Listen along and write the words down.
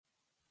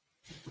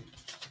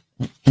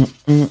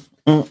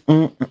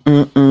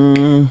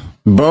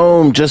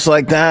Boom, just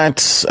like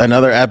that.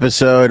 Another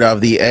episode of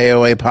the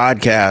AOA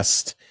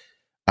podcast.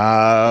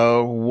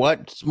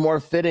 What's more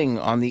fitting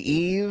on the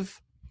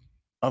eve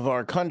of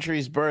our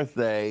country's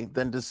birthday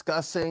than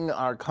discussing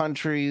our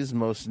country's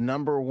most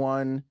number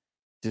one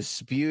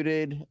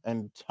disputed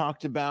and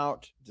talked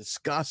about,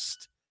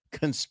 discussed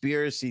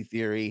conspiracy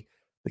theory,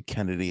 the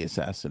Kennedy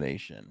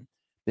assassination.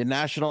 The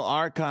National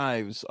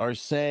Archives are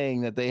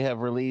saying that they have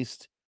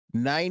released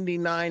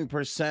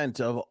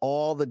 99% of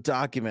all the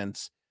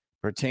documents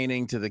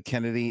pertaining to the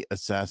Kennedy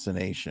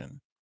assassination.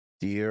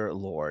 Dear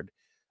Lord.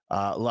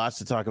 Lots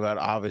to talk about,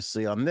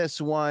 obviously, on this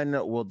one.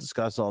 We'll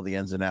discuss all the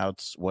ins and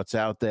outs, what's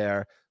out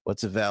there,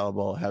 what's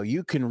available, how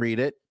you can read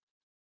it.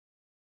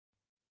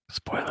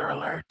 Spoiler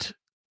alert.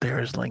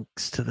 There's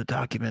links to the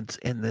documents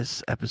in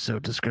this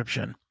episode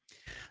description.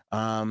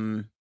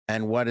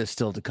 And what is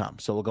still to come.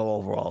 So we'll go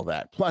over all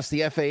that. Plus,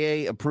 the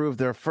FAA approved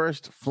their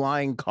first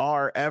flying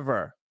car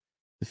ever.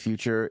 The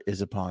future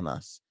is upon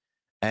us.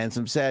 And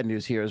some sad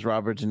news here as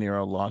Robert De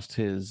Niro lost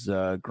his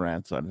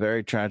grandson.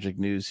 Very tragic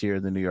news here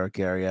in the New York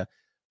area.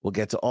 We'll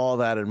get to all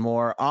that and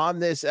more on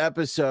this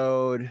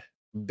episode,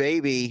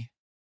 baby.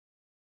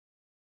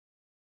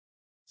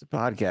 It's a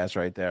podcast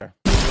right there.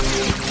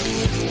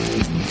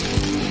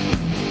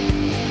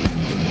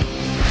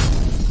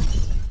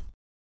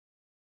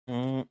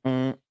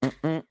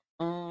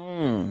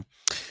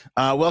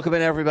 Welcome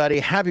in, everybody.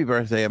 Happy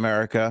birthday,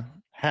 America.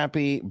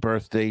 Happy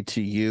birthday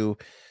to you.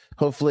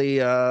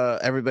 Hopefully,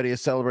 everybody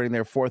is celebrating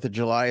their 4th of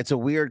July. It's a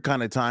weird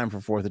kind of time for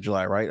 4th of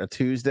July, right? A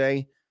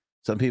Tuesday.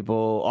 Some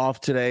people off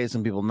today,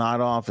 some people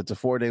not off. It's a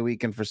 4-day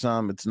weekend for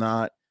some. It's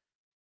not.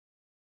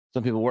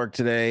 Some people work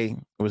today.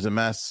 It was a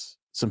mess.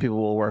 Some people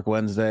will work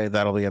Wednesday.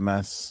 That'll be a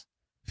mess.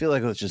 I feel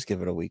like let's just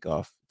give it a week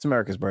off. It's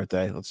America's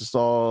birthday. Let's just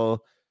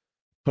all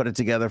put it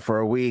together for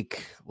a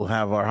week. We'll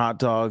have our hot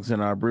dogs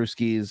and our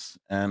brewskis,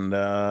 and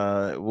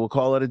we'll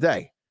call it a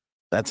day.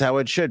 That's how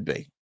it should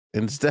be.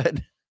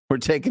 Instead, we're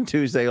taking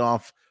Tuesday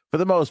off for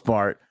the most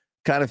part.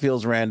 Kind of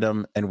feels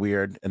random and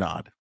weird and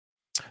odd.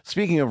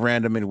 Speaking of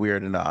random and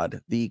weird and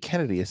odd, the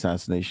Kennedy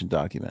assassination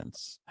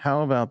documents.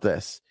 How about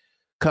this?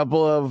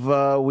 Couple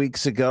of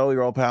weeks ago,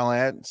 your old pal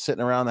Ant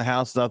sitting around the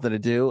house, nothing to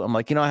do. I'm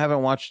like, I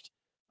haven't watched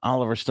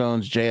Oliver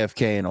Stone's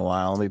JFK in a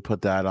while. Let me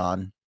put that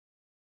on.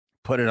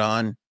 Put it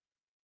on.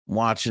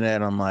 Watching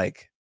it, I'm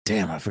like,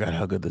 damn, I forgot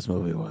how good this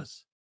movie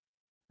was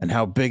and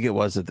how big it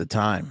was at the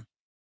time.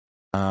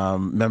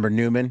 Remember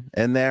Newman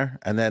in there?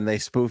 And then they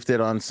spoofed it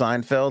on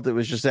Seinfeld. It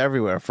was just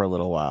everywhere for a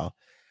little while.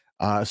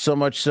 So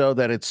much so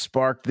that it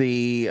sparked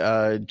the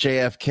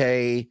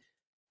JFK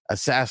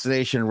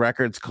Assassination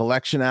Records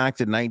Collection Act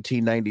in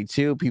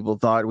 1992. People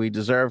thought we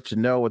deserved to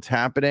know what's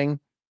happening.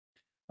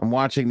 I'm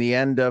watching the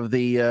end of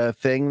the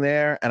thing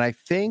there, and I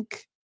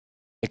think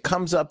it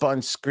comes up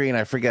on screen.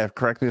 I forget.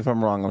 Correct me if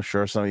I'm wrong. I'm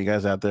sure some of you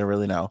guys out there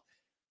really know.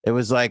 It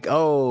was like,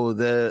 all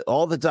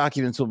the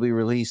documents will be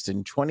released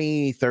in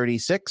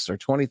 2036 or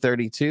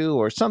 2032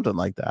 or something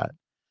like that.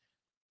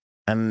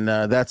 And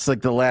that's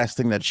like the last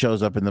thing that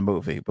shows up in the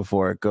movie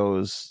before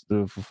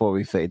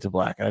we fade to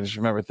black. And I just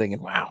remember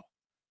thinking, wow,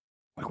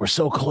 like we're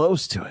so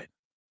close to it.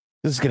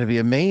 This is going to be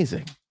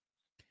amazing.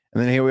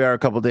 And then here we are a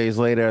couple days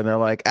later, and they're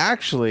like,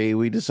 actually,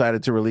 we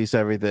decided to release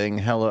everything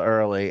hella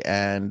early,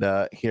 and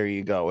here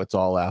you go. It's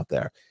all out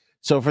there.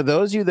 So for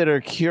those of you that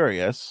are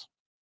curious,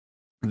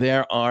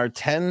 there are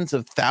tens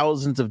of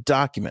thousands of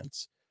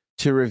documents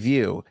to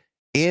review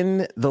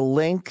in the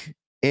link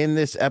in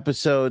this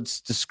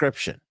episode's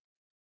description.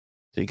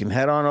 So you can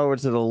head on over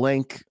to the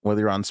link,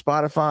 whether you're on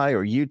Spotify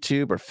or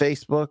YouTube or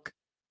Facebook.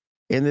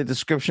 In the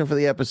description for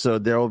the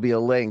episode, there will be a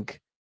link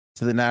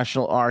to the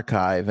National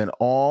Archive and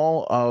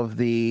all of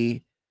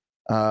the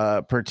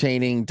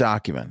pertaining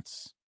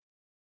documents,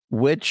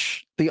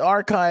 which the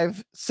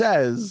archive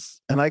says,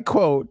 and I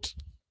quote,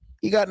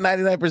 you got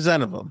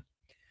 99% of them.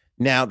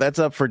 Now, that's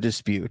up for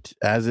dispute,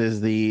 as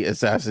is the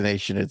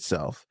assassination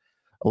itself.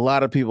 A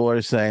lot of people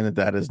are saying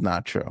that is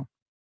not true.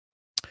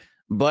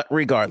 But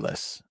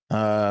regardless,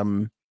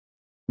 the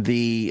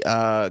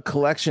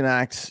Collection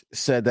Act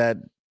said that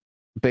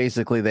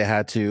basically they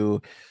had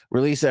to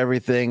release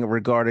everything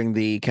regarding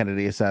the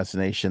Kennedy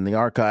assassination. The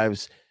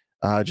archives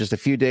just a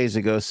few days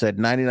ago said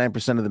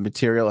 99% of the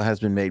material has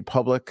been made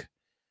public.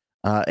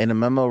 In a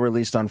memo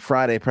released on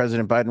Friday,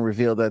 President Biden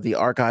revealed that the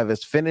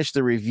archivist finished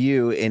the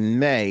review in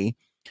May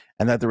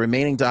and that the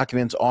remaining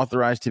documents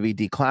authorized to be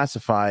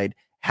declassified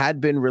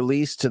had been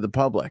released to the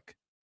public.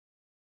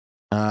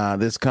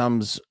 This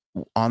comes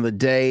on the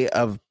day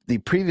of the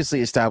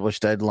previously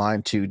established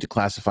deadline to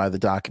declassify the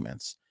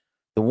documents.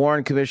 The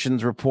Warren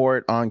Commission's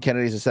report on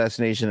Kennedy's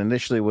assassination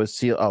initially was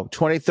sealed.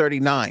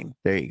 2039.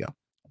 There you go.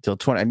 Until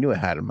 20. I knew I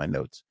had it in my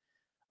notes.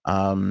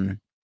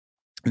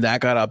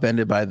 That got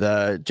upended by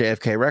the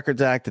JFK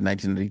Records Act in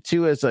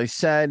 1992, as I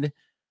said,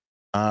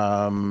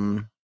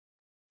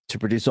 to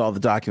produce all the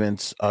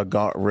documents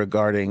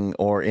regarding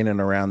or in and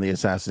around the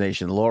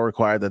assassination. The law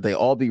required that they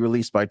all be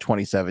released by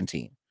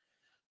 2017.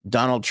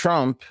 Donald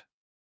Trump,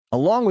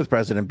 along with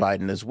President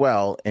Biden as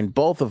well, in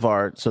both of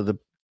our, so the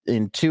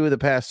in two of the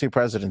past two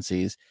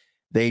presidencies,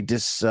 they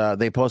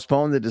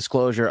postponed the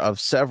disclosure of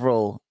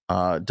several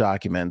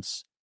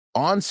documents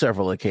on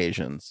several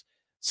occasions,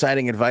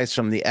 citing advice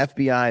from the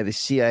FBI, the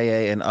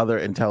CIA, and other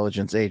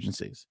intelligence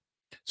agencies.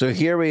 So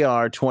here we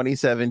are,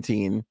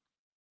 2017,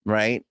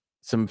 right?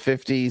 Some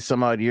 50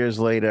 some odd years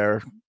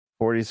later,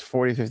 40,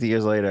 50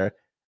 years later,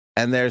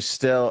 and they're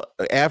still,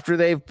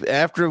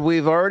 after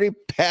we've already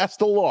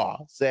passed a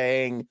law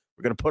saying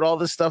we're going to put all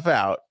this stuff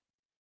out,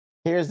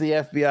 here's the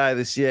FBI,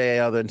 the CIA,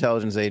 other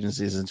intelligence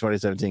agencies in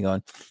 2017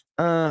 going,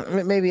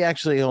 maybe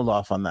actually hold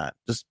off on that.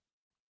 Just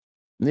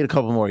need a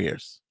couple more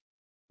years.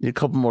 Need a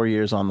couple more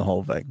years on the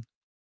whole thing.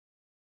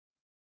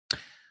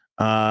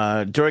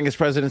 During his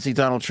presidency,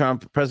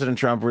 President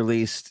Trump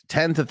released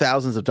tens of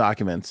thousands of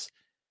documents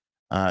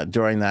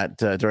during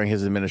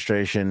his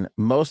administration.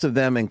 Most of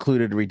them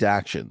included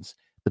redactions.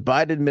 The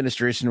Biden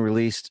administration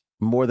released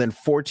more than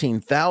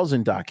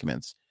 14,000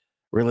 documents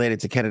related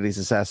to Kennedy's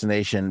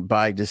assassination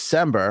by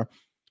December,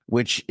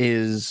 which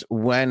is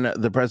when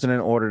the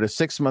president ordered a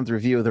 6-month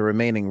review of the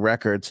remaining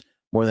records.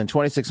 More than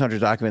 2,600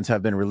 documents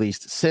have been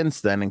released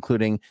since then,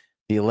 including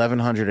the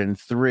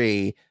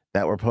 1,103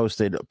 that were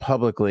posted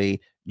publicly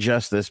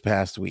just this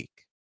past week.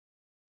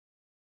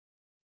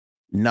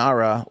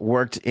 NARA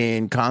worked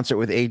in concert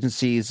with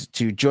agencies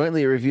to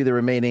jointly review the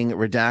remaining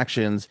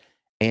redactions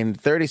in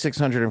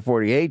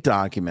 3,648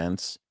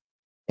 documents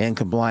in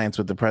compliance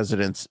with the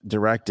president's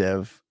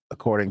directive,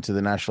 according to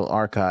the National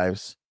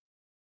Archives,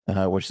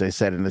 which they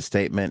said in the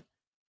statement.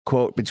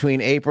 Quote,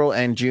 between April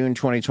and June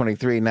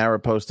 2023, NARA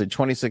posted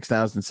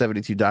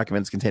 26,072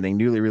 documents containing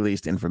newly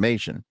released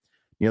information.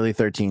 Nearly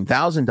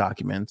 13,000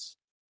 documents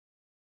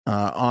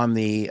on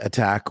the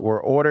attack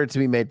were ordered to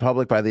be made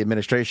public by the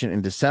administration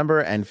in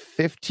December, and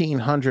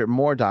 1,500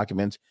 more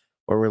documents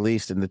were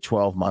released in the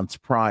 12 months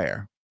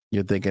prior.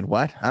 You're thinking,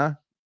 what? Huh?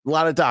 A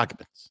lot of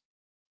documents.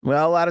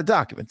 Well, a lot of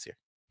documents here.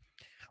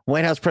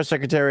 White House Press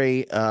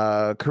Secretary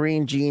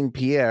Karine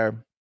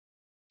Jean-Pierre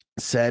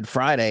said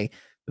Friday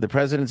that the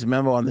president's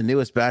memo on the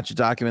newest batch of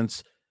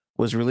documents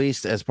was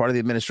released as part of the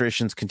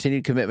administration's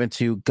continued commitment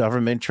to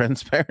government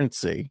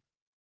transparency.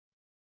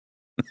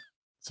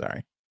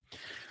 Sorry.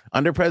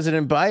 Under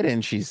President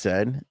Biden, she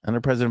said,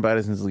 under President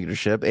Biden's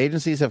leadership,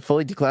 agencies have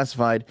fully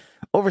declassified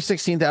over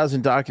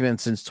 16,000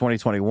 documents since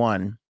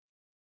 2021.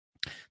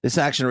 This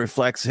action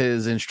reflects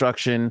his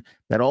instruction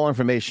that all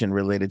information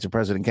related to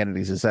President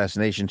Kennedy's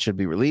assassination should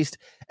be released,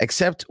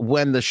 except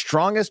when the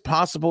strongest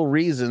possible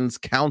reasons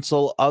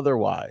counsel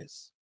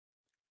otherwise.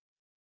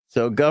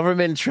 So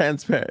government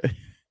transparent.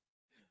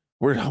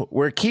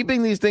 We're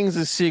keeping these things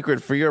a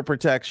secret for your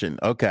protection.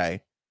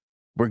 Okay.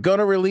 We're going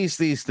to release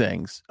these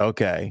things.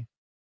 Okay.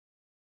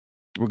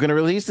 We're going to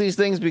release these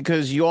things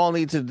because you all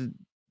need to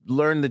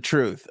learn the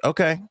truth.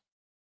 Okay.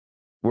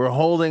 We're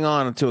holding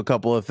on to a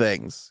couple of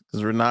things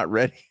because we're not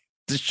ready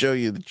to show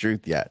you the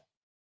truth yet.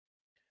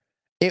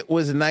 It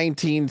was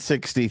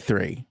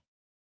 1963.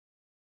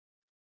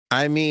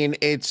 I mean,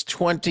 it's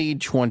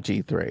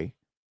 2023.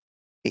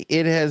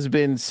 It has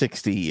been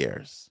 60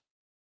 years.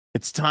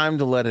 It's time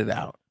to let it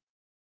out.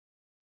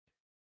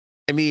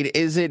 I mean,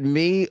 is it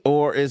me,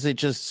 or is it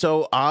just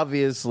so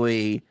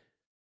obviously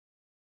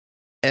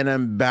an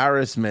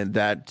embarrassment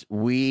that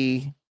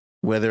we,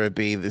 whether it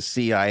be the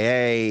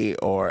CIA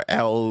or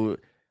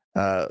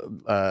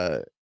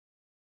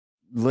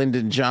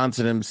Lyndon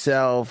Johnson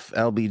himself,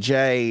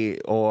 LBJ,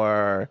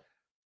 or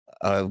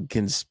a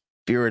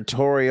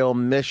conspiratorial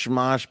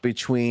mishmash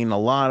between a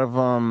lot of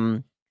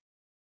them,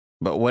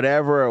 but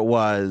whatever it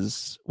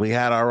was, we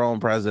had our own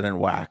president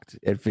whacked,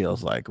 it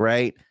feels like,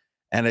 right?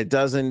 And it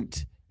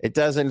doesn't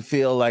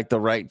feel like the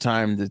right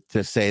time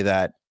to say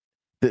that.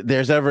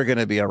 There's ever going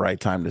to be a right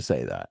time to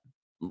say that,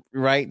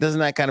 right? Doesn't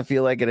that kind of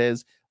feel like it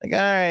is? Like, all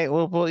right,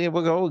 we'll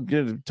go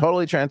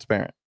totally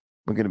transparent.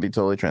 We're going to be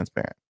totally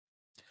transparent.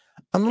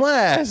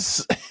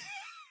 Unless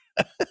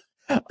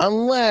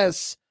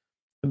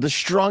the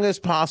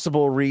strongest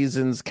possible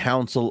reasons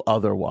counsel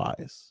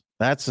otherwise.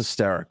 That's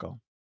hysterical.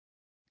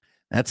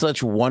 That's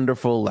such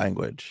wonderful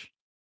language.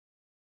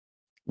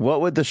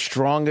 What would the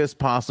strongest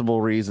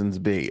possible reasons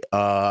be?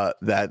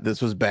 That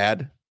this was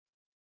bad?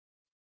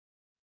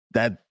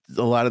 That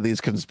a lot of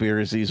these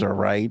conspiracies are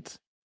right?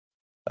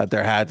 That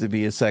there had to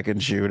be a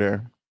second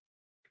shooter?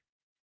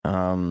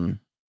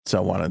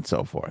 So on and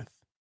so forth.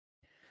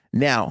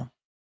 Now,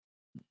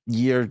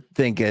 you're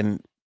thinking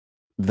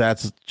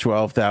that's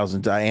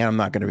 12,000. I'm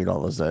not going to read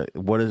all those.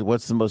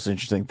 What's the most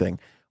interesting thing?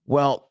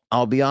 Well,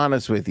 I'll be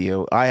honest with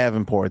you. I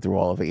haven't poured through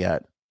all of it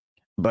yet,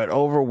 but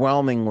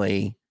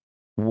overwhelmingly,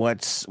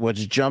 what's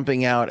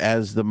jumping out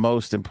as the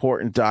most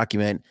important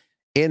document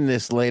in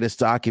this latest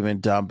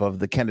document dump of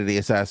the Kennedy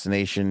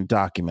assassination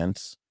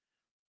documents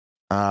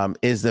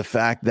is the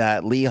fact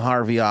that Lee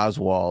Harvey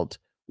Oswald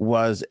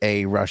was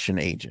a Russian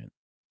agent.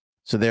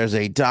 So there's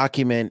a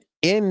document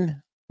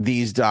in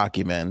these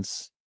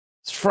documents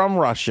from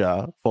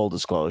Russia, full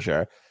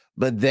disclosure,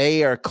 but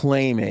they are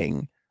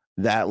claiming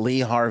that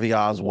Lee Harvey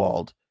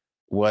Oswald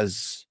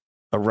was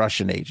a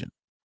Russian agent.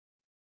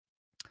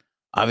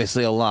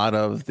 Obviously, a lot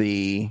of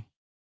the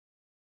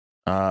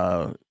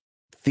uh,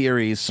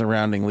 theories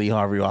surrounding Lee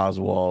Harvey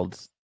Oswald.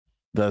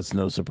 That's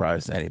no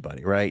surprise to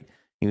anybody, right?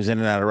 He was in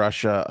and out of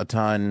Russia a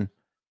ton.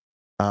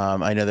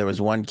 I know there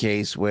was one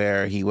case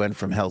where he went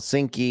from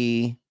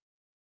Helsinki,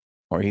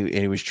 or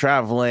he was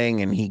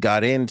traveling, and he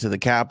got into the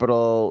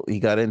capital. He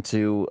got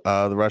into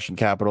the Russian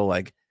capital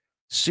like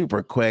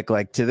super quick.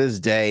 Like to this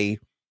day,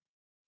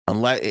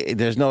 unless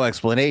there's no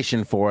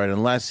explanation for it,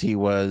 unless he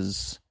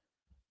was,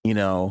 you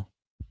know,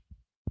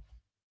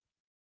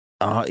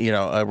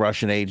 a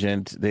Russian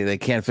agent. They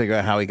can't figure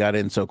out how he got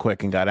in so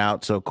quick and got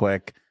out so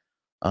quick.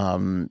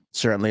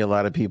 Certainly, a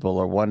lot of people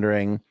are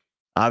wondering.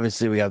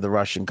 Obviously, we have the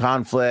Russian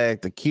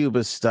conflict, the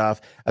Cuba stuff.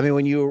 I mean,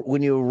 when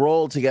you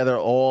roll together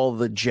all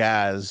the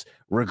jazz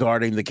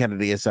regarding the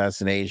Kennedy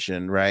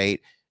assassination, right?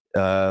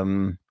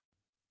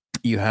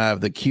 You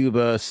have the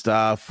Cuba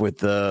stuff with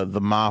the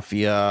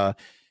mafia.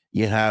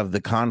 You have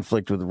the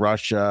conflict with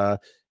Russia.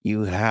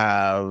 You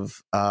have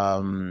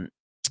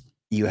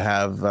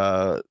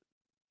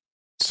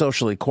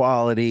social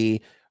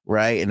equality,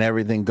 right? And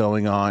everything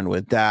going on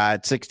with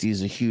that. 60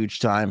 is a huge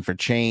time for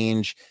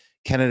change.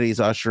 Kennedy's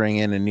ushering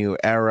in a new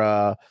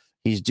era.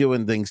 He's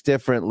doing things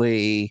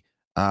differently.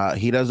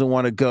 He doesn't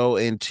want to go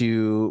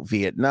into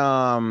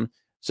Vietnam.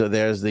 So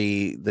there's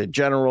the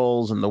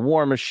generals and the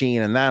war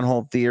machine and that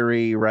whole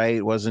theory,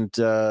 right? Wasn't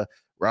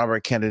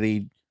Robert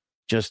Kennedy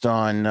just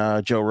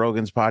on Joe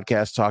Rogan's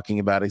podcast talking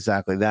about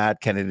exactly that?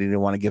 Kennedy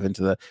didn't want to give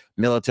into the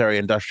military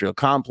industrial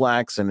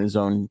complex, and his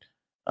own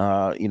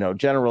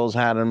generals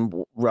had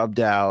him rubbed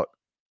out.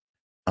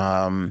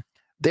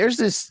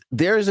 There's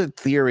a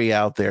theory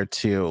out there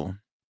too,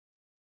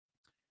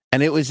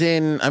 and it was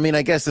in. I mean,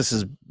 I guess this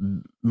is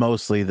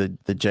mostly the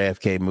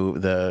JFK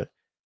move, the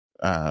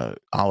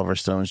Oliver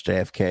Stone's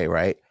JFK,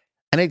 right?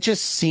 And it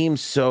just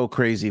seems so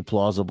crazy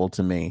plausible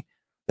to me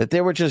that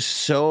there were just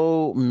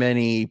so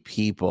many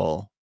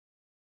people,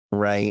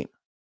 right,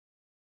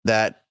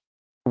 that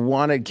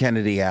wanted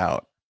Kennedy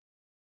out.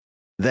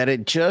 That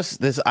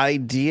this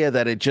idea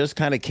that it just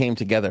kind of came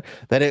together,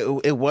 that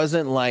it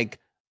wasn't like,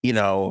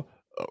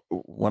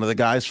 one of the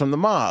guys from the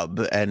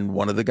mob and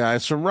one of the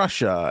guys from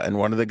Russia and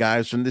one of the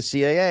guys from the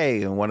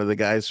CIA and one of the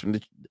guys from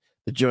the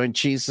Joint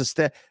Chiefs of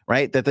Staff,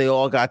 right? That they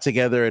all got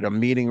together in a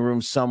meeting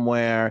room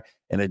somewhere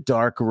in a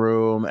dark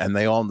room and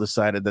they all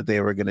decided that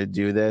they were going to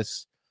do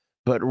this.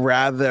 But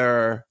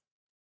rather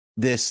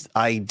this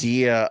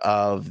idea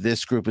of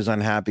this group is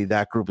unhappy,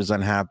 that group is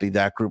unhappy,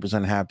 that group is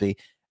unhappy.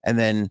 And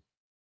then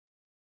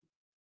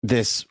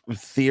this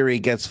theory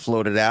gets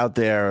floated out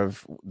there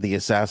of the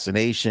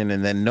assassination,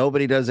 and then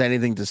nobody does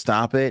anything to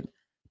stop it,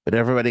 but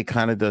everybody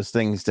kind of does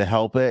things to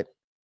help it,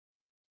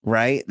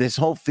 right? This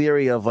whole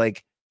theory of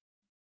like,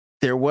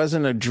 there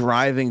wasn't a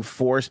driving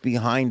force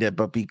behind it,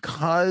 but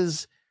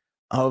because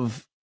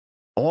of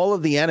all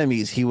of the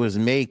enemies he was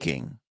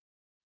making,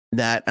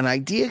 that an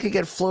idea could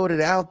get floated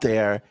out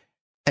there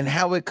and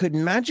how it could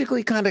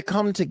magically kind of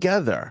come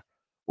together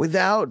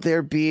without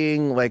there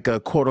being like a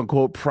quote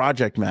unquote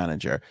project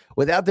manager,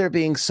 without there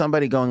being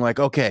somebody going like,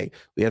 okay,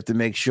 we have to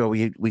make sure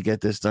we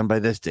get this done by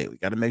this date. We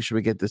got to make sure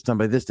we get this done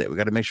by this date. We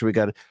got to make sure we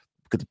got to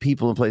get the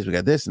people in place. We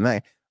got this and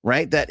that,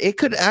 right? That it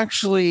could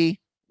actually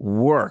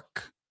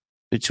work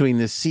between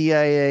the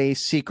CIA,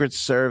 Secret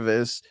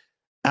Service,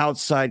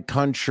 outside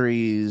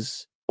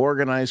countries,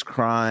 organized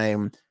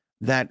crime,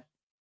 that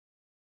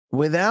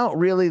without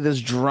really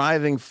this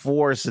driving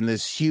force and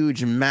this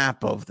huge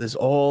map of this,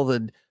 all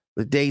the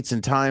dates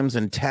and times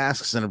and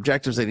tasks and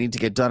objectives they need to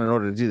get done in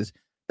order to do this,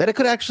 that it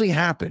could actually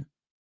happen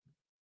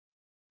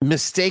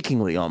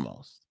mistakenly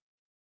almost.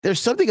 There's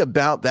something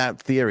about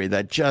that theory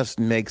that just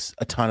makes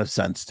a ton of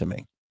sense to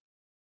me.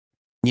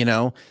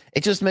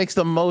 It just makes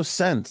the most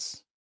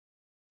sense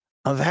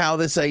of how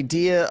this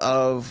idea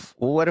of,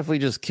 well, what if we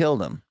just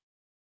killed him?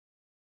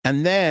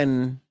 And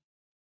then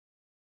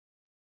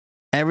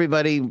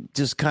everybody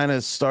just kind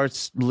of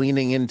starts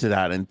leaning into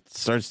that and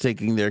starts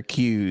taking their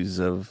cues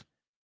of,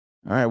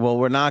 all right, well,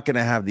 we're not going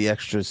to have the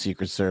extra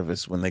Secret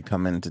Service when they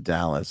come into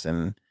Dallas,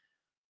 and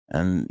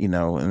then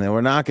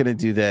we're not going to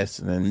do this,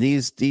 and then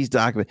these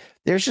documents.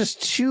 There's just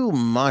too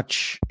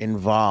much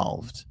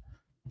involved.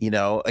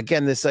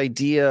 Again, this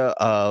idea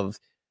of,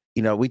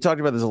 we talked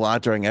about this a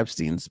lot during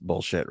Epstein's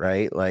bullshit,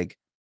 right? Like,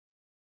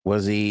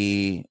 was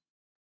he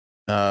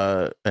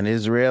an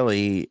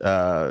Israeli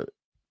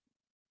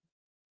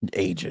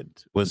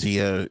agent? Was he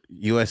a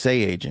USA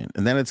agent?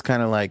 And then it's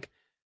kind of like,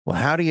 well,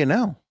 how do you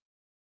know?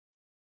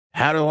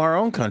 How do our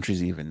own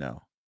countries even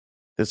know?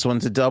 This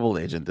one's a double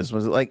agent. This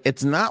one's like,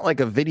 it's not like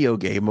a video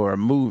game or a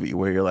movie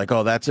where you're like,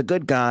 oh, that's a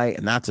good guy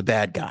and that's a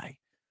bad guy.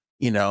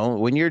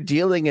 When you're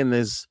dealing in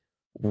this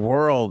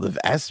world of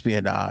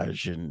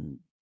espionage and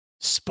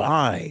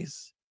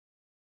spies,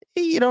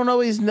 you don't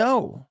always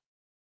know.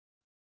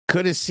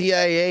 Could a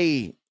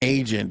CIA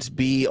agent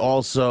be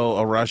also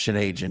a Russian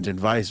agent and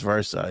vice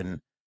versa?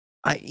 And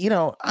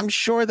I'm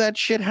sure that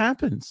shit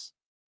happens.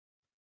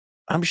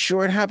 I'm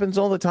sure it happens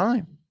all the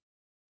time.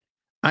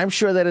 I'm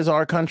sure that as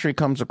our country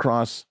comes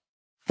across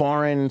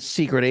foreign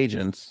secret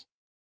agents,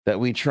 that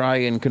we try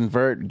and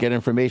convert, get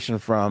information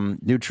from,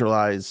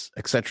 neutralize,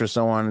 etc.,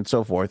 so on and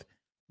so forth,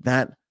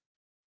 that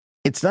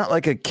it's not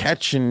like a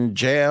catch in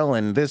jail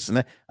and this and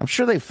that. I'm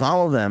sure they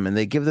follow them and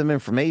they give them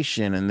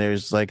information, and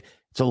there's like,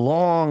 it's a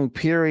long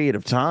period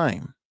of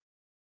time,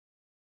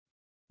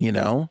 you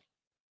know?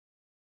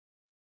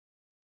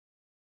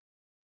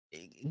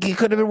 He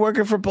could have been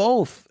working for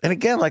both. And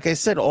again, like I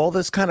said, all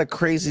this kind of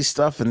crazy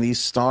stuff and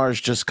these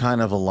stars just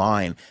kind of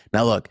align.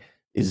 Now, look,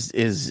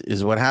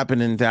 is what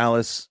happened in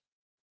Dallas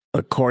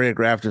a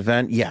choreographed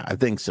event? Yeah, I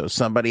think so.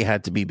 Somebody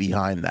had to be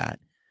behind that.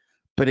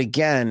 But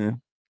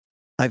again,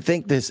 I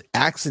think this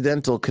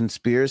accidental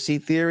conspiracy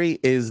theory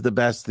is the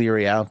best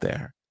theory out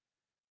there.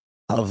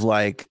 Of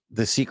like,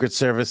 the Secret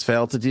Service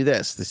failed to do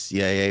this, the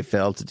CIA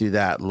failed to do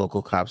that,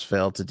 local cops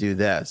failed to do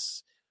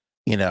this,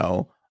 you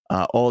know.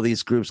 All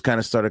these groups kind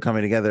of started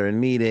coming together and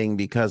meeting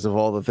because of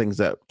all the things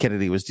that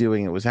Kennedy was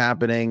doing. It was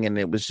happening, and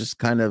it was just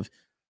kind of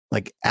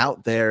like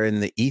out there in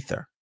the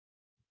ether.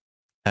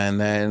 And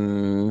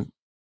then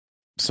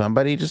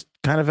somebody just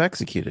kind of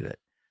executed it.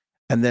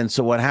 And then,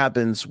 so what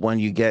happens when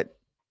you get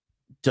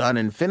done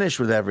and finished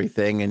with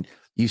everything and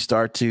you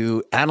start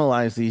to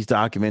analyze these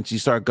documents, you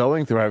start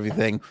going through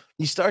everything,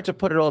 you start to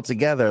put it all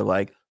together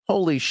like,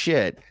 holy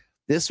shit,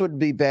 this would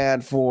be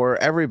bad for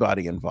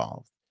everybody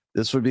involved.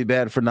 This would be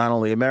bad for not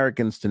only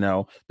Americans to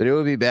know, but it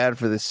would be bad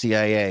for the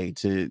CIA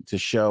to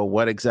show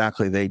what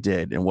exactly they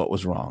did and what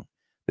was wrong.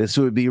 This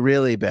would be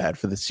really bad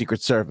for the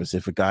Secret Service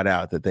if it got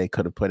out that they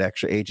could have put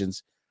extra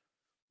agents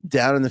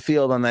down in the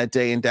field on that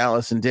day in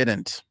Dallas and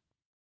didn't.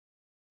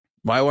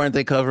 Why weren't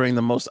they covering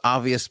the most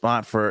obvious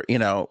spot for, you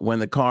know, when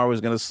the car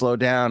was going to slow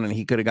down and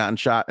he could have gotten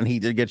shot, and he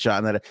did get shot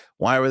in that?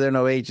 Why were there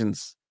no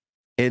agents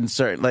in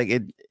certain, like,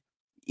 it?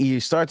 You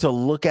start to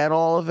look at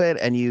all of it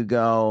and you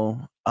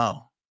go,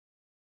 oh,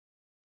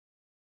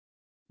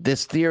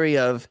 this theory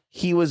of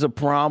he was a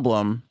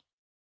problem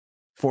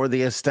for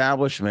the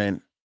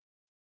establishment,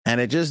 and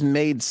it just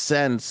made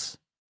sense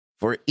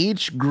for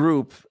each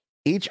group,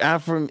 each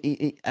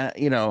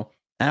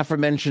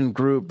aforementioned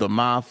group, the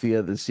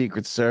mafia, the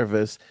Secret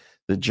Service,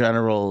 the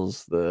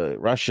generals, the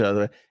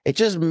Russia, it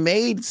just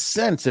made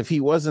sense if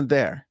he wasn't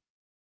there.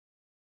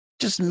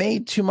 Just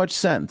made too much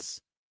sense.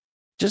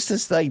 Just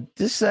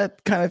that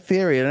kind of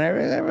theory, and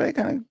everybody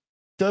kind of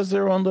does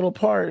their own little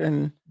part,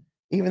 and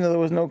even though there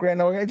was no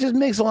grand, it just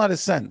makes a lot of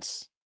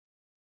sense,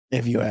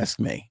 if you ask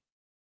me.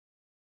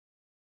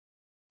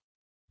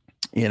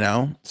 You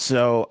know,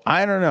 so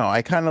I don't know.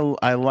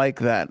 I like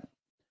that.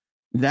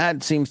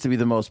 That seems to be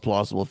the most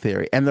plausible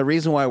theory, and the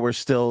reason why we're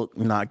still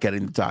not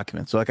getting the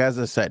documents. So, like, as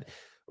I said,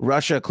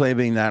 Russia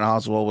claiming that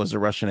Oswald was a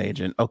Russian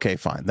agent. Okay,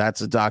 fine. That's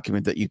a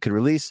document that you could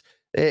release.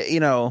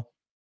 It's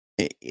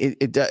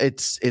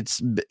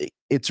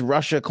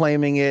Russia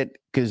claiming it.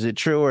 Is it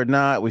true or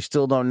not? We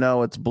still don't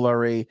know. It's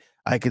blurry.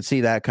 I could see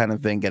that kind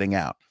of thing getting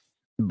out.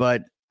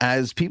 But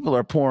as people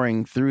are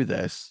pouring through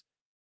this,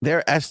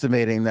 they're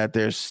estimating that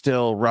there's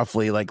still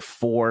roughly like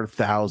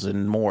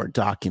 4,000 more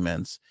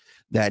documents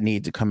that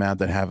need to come out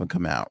that haven't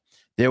come out.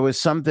 There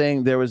was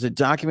a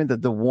document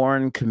that the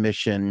Warren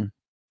Commission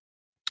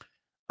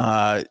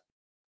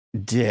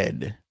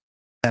did.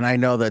 And I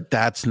know that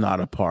that's not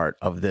a part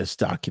of this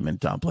document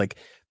dump. Like,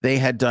 they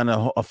had done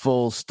a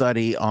full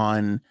study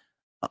on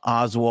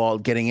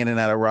Oswald getting in and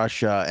out of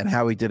Russia and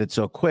how he did it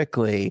so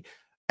quickly,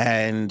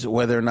 and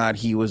whether or not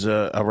he was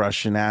a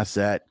Russian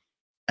asset.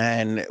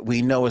 And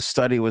we know a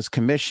study was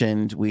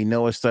commissioned. We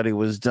know a study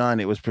was done.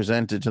 It was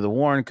presented to the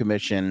Warren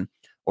Commission,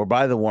 or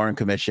by the Warren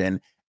Commission,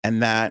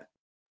 and that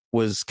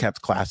was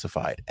kept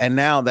classified. And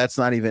now that's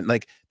not even,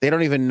 like, they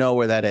don't even know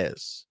where that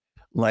is.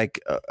 Like,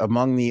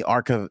 among the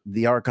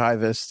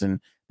archivists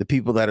and the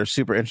people that are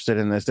super interested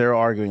in this, they're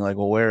arguing like,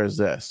 well, where is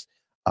this?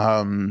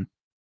 The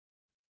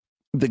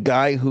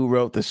guy who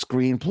wrote the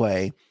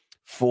screenplay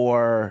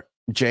for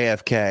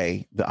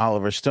JFK, the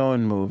Oliver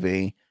Stone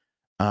movie,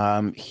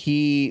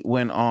 he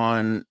went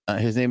on,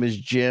 his name is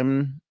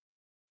Jim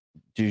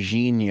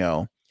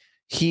Dugenio.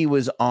 He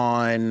was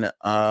on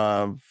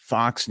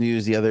Fox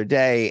News the other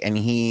day, and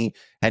he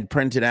had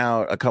printed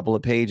out a couple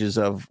of pages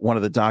of one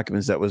of the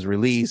documents that was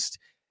released.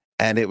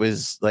 And it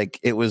was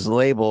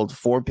labeled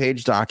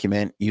 4-page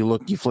document. You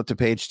flip to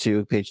page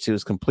 2. Page 2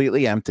 is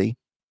completely empty.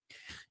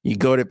 You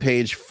go to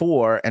page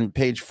 4, and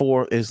page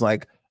 4 is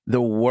like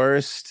the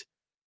worst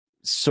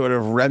sort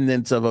of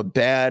remnants of a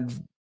bad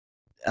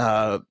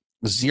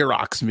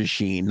Xerox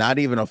machine. Not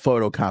even a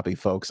photocopy,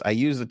 folks. I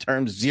use the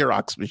term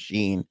Xerox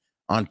machine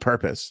on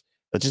purpose.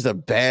 It's just a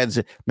bad.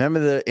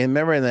 Remember in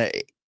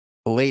the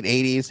late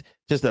 80s,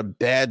 just the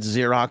bad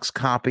Xerox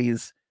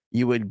copies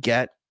you would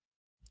get.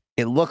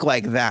 It looked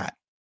like that,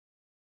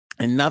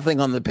 and nothing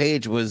on the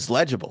page was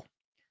legible.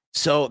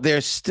 So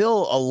there's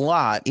still a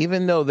lot,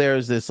 even though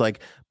there's this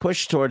like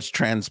push towards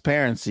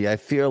transparency. I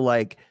feel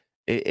like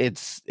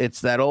it's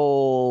that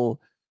old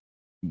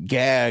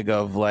gag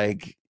of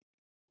like,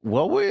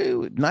 well, we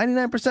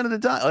 99% of the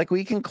time, like,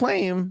 we can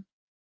claim,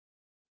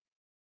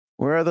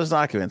 where are those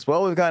documents?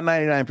 Well, we've got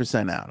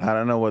 99% out. I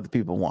don't know what the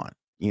people want.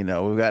 You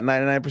know, we've got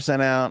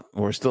 99% out.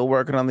 We're still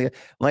working on the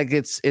like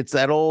it's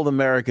that old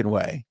American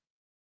way.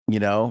 You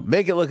know,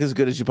 make it look as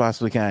good as you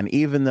possibly can,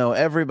 even though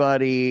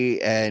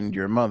everybody and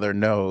your mother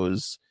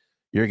knows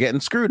you're getting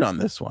screwed on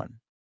this one.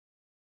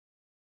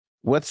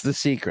 What's the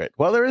secret?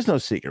 Well, there is no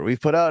secret.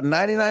 We've put out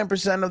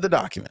 99% of the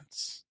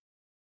documents.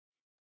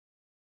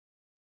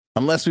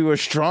 Unless we were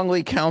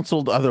strongly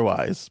counseled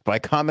otherwise by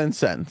common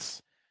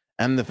sense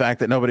and the fact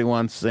that nobody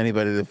wants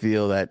anybody to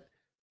feel that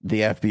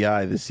the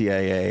FBI, the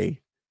CIA,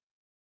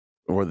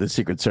 or the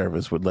Secret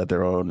Service would let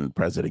their own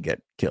president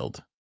get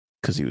killed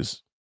because he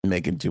was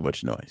making too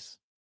much noise.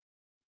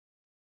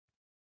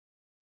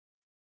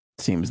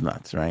 Seems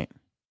nuts, right?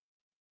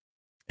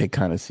 It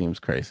kind of seems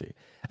crazy.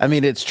 I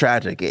mean, it's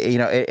tragic. You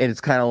know,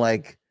 it's kind of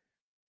like,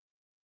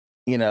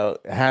 you know,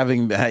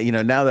 having, you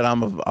know, now that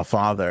I'm a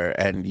father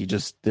and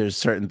there's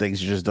certain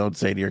things you just don't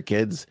say to your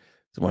kids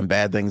when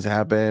bad things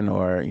happen,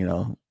 or, you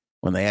know,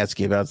 when they ask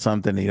you about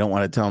something, you don't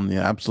want to tell them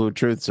the absolute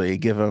truth. So you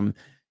give them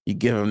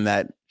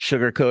that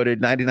sugar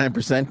coated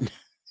 99%,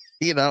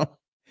 you know,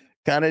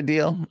 kind of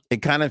deal.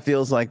 It kind of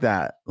feels like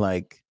that.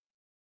 Like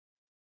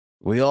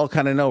we all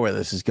kind of know where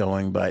this is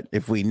going, but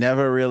if we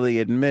never really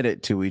admit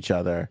it to each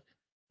other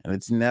and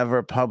it's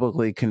never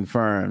publicly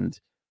confirmed,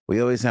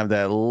 we always have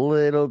that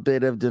little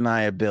bit of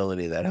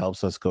deniability that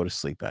helps us go to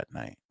sleep at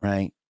night,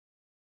 right?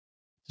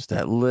 Just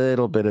that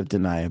little bit of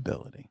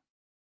deniability.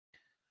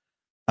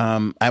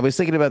 I was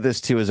thinking about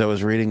this too as I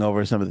was reading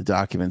over some of the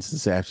documents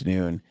this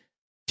afternoon.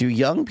 Do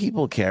young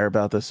people care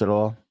about this at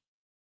all?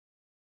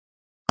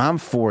 I'm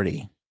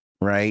 40,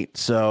 right?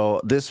 So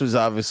this was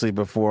obviously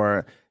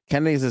before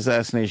Kennedy's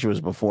assassination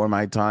was before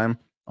my time,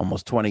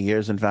 almost 20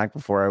 years, in fact,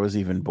 before I was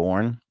even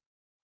born.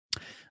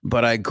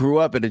 But I grew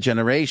up in a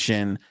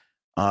generation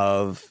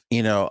of,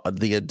 you know,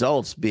 the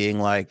adults being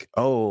like,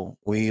 oh,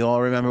 we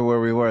all remember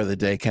where we were the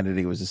day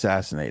Kennedy was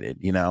assassinated,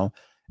 you know?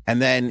 And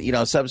then, you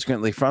know,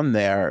 subsequently from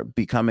there,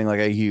 becoming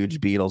like a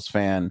huge Beatles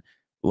fan,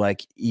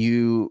 like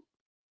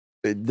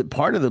the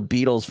part of the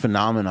Beatles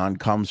phenomenon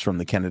comes from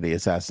the Kennedy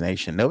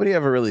assassination. Nobody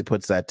ever really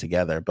puts that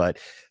together, but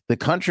the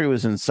country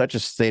was in such a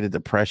state of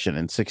depression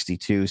in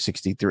 62,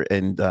 63,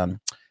 and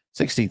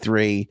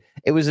 63.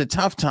 It was a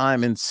tough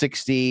time in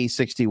 60,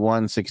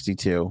 61,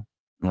 62,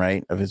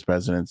 right, of his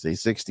presidency.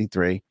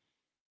 63,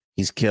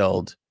 he's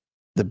killed.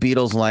 The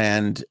Beatles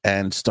land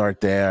and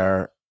start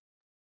their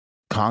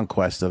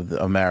conquest of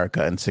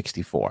America in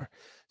 64.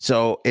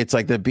 So it's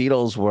like the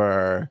Beatles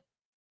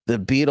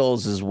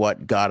is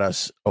what got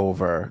us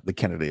over the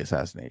Kennedy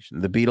assassination.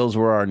 The Beatles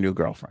were our new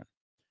girlfriend.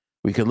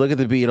 We could look at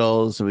the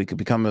Beatles and we could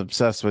become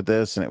obsessed with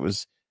this, and it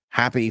was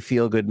happy,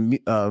 feel good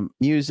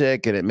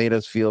music, and it made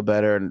us feel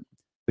better. And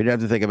we didn't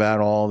have to think about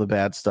all the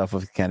bad stuff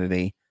with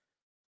Kennedy.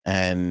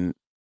 And,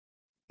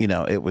 you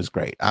know, it was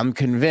great. I'm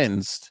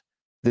convinced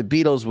the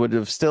Beatles would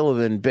have still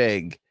been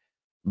big,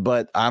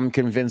 but I'm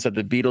convinced that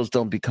the Beatles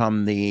don't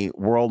become the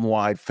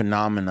worldwide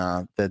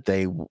phenomena that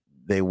they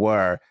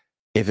were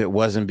if it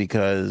wasn't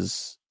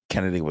because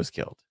Kennedy was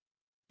killed.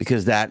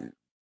 Because that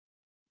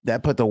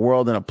put the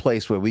world in a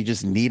place where we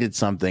just needed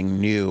something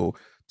new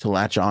to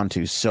latch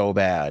onto so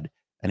bad.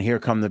 And here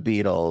come the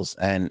Beatles,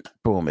 and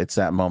boom, it's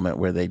that moment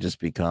where they just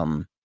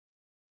become,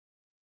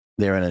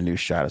 they're in a new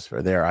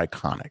stratosphere. They're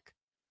iconic,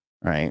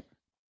 right?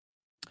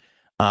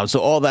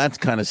 So all that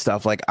kind of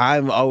stuff, like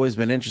I've always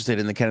been interested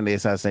in the Kennedy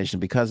assassination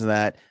because of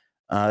that.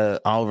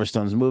 Oliver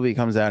Stone's movie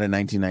comes out in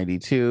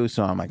 1992,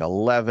 so I'm like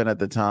 11 at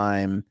the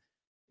time.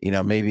 You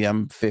know, maybe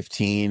I'm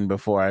 15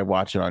 before I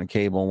watch it on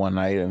cable one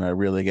night and I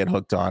really get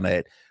hooked on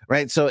it,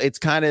 right? So it's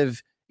kind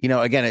of, you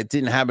know, again, it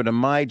didn't happen to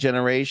my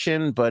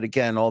generation, but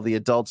again, all the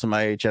adults in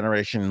my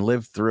generation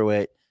lived through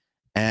it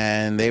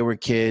and they were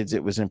kids.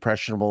 It was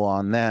impressionable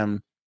on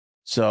them.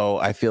 So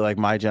I feel like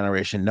my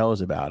generation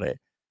knows about it.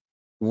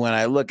 When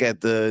I look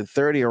at the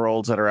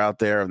 30-year-olds that are out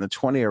there and the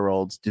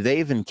 20-year-olds, do they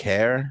even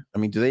care? I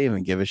mean, do they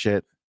even give a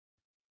shit?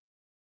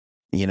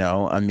 You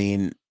know, I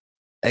mean,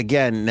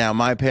 again, now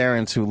my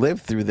parents who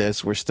lived through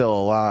this were still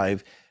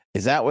alive.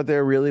 Is that what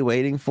they're really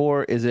waiting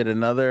for? Is it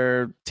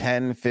another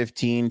 10,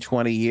 15,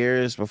 20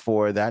 years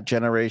before that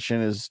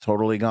generation is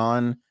totally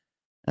gone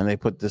and they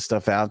put this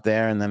stuff out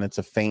there and then it's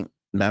a faint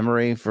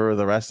memory for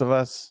the rest of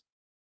us?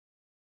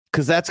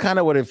 Because that's kind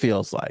of what it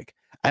feels like.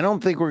 I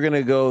don't think we're going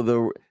to go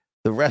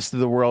the rest of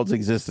the world's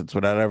existence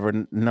without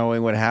ever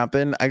knowing what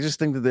happened. I just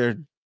think that they're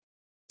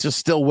just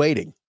still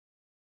waiting.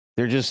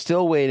 They're just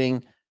still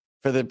waiting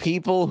for the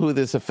people who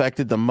this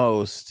affected the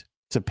most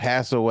to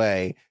pass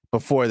away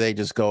before they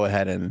just go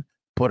ahead and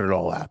put it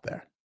all out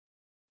there.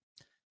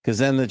 Because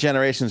then the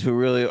generations who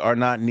really are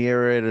not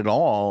near it at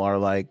all are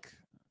like,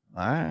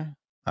 all right,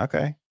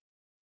 okay.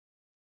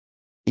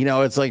 You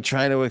know, it's like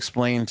trying to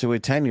explain to a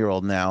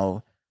 10-year-old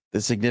now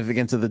the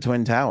significance of the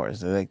Twin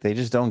Towers. They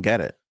just don't get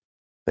it.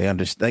 They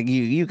understand. Like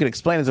you could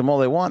explain it to them all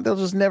they want. They'll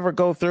just never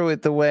go through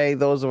it the way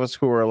those of us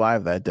who were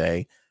alive that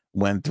day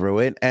went through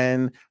it.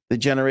 And the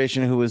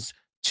generation who was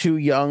too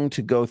young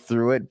to go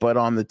through it, but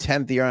on the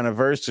 10th year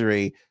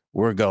anniversary,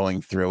 we're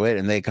going through it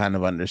and they kind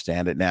of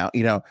understand it now,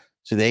 you know,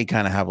 so they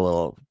kind of have a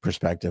little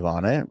perspective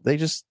on it. They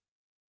just,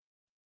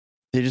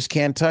 They just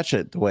can't touch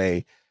it the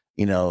way,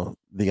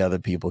 the other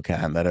people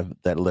can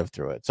that live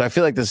through it. So I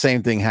feel like the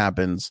same thing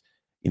happens,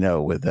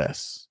 with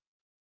this,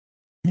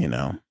 you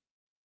know.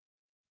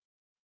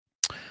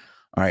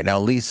 All right, now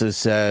Lisa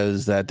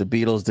says that the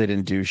Beatles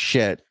didn't do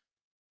shit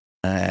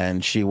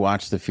and she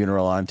watched the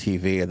funeral on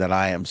TV and that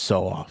I am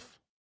so off.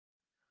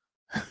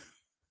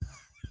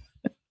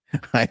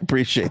 I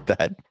appreciate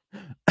that.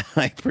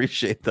 I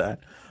appreciate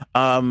that.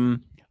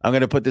 I'm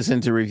going to put this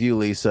into review,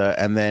 Lisa,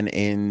 and then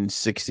in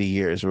 60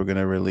 years, we're going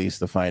to release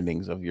the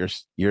findings of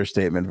your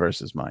statement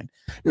versus mine.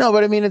 No,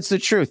 but I mean, it's the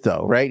truth,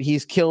 though, right?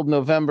 He's killed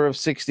November of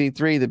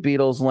 63. The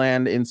Beatles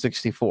land in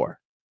 64,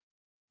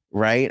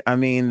 right? I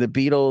mean, the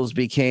Beatles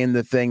became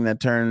the thing that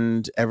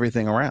turned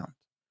everything around.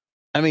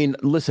 I mean,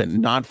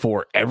 listen, not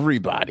for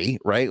everybody,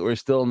 right? We're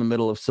still in the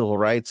middle of civil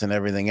rights and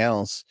everything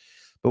else.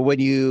 But when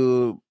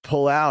you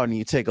pull out and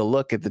you take a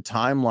look at the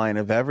timeline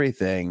of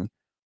everything,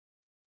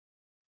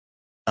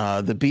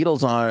 the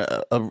Beatles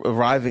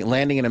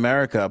landing in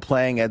America,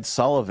 playing Ed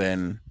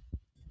Sullivan.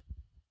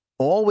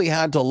 All we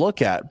had to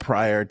look at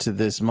prior to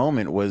this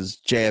moment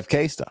was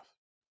JFK stuff.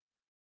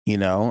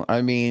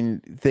 I mean,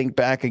 think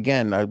back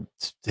again. I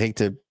hate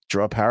to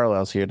draw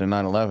parallels here to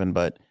 9/11,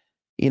 but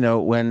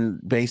when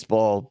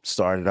baseball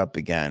started up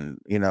again,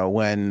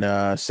 when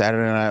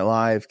Saturday Night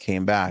Live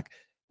came back,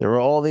 there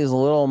were all these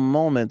little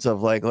moments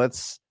of like,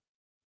 let's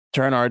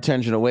turn our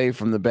attention away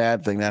from the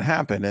bad thing that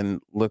happened and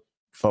look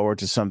forward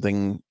to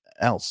something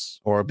else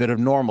or a bit of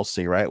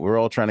normalcy, right? We're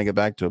all trying to get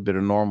back to a bit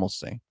of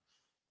normalcy.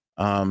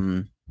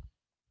 The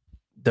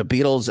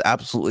Beatles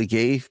absolutely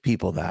gave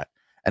people that.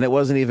 And it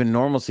wasn't even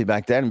normalcy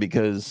back then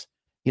because,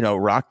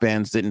 rock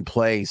bands didn't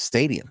play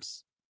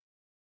stadiums.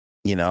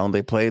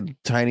 They played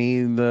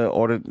tiny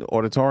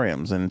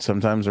auditoriums and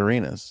sometimes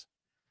arenas.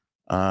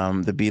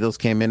 The Beatles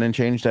came in and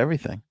changed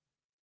everything.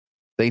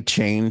 They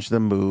changed the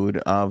mood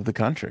of the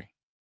country.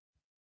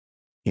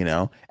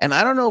 And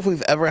I don't know if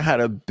we've ever had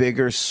a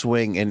bigger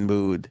swing in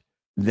mood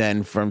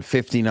than from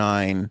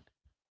 59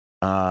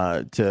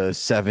 to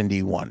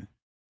 71,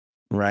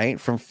 right?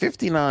 From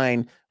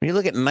 59, when you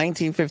look at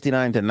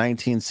 1959 to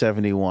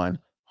 1971,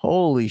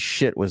 holy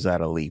shit, was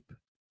that a leap?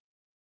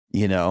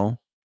 The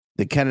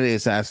Kennedy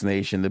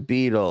assassination, the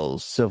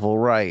Beatles, civil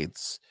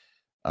rights,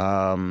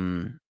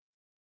 Martin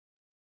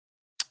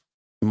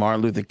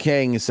Luther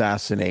King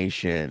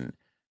assassination.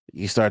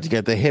 You start to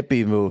get the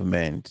hippie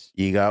movement.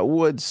 You got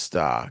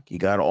Woodstock. You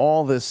got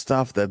all this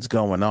stuff that's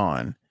going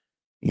on,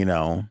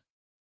 and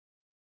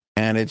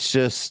it's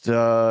just,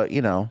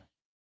 it's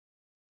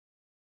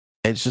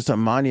just a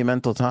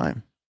monumental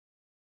time.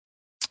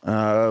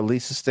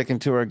 Lisa's sticking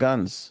to her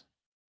guns.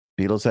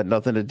 Beatles had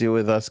nothing to do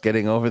with us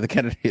getting over the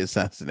Kennedy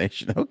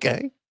assassination.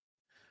 Okay.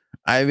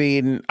 I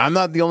mean, I'm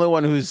not the only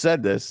one who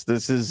said this.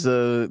 This is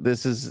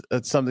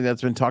something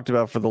that's been talked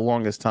about for the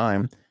longest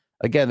time.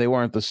 Again, they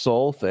weren't the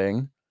sole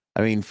thing.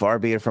 I mean, far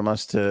be it from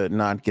us to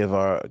not give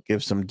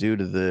some due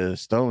to the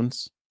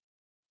Stones.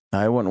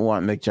 I wouldn't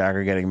want Mick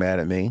Jagger getting mad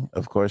at me.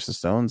 Of course, the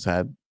Stones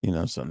had,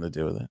 something to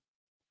do with it.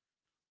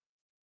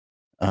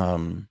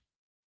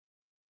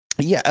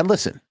 Yeah, and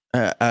listen,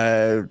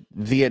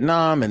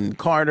 Vietnam and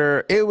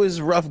Carter, it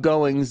was rough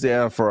goings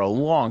there for a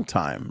long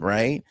time,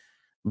 right?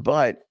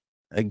 But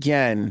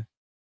again,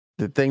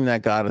 the thing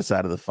that got us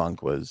out of the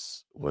funk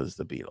was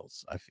the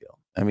Beatles, I feel.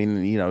 I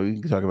mean, you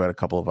can talk about a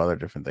couple of other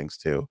different things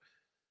too.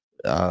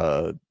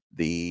 The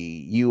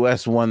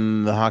U.S.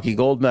 won the hockey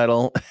gold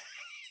medal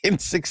in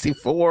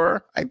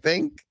 64, I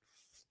think.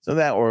 So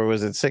that, or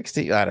was it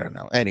 60? I don't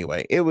know.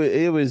 Anyway, it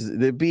was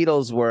the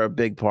Beatles were a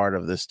big part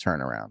of this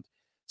turnaround.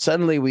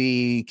 Suddenly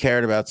we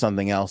cared about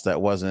something else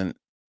that wasn't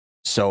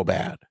so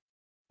bad,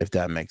 if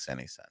that makes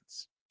any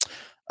sense.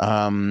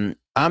 I'm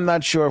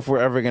not sure if we're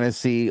ever going to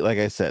see, like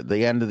I said,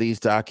 the end of these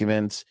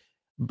documents,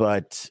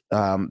 but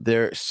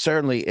there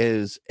certainly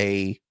is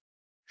a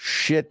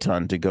shit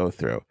ton to go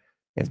through.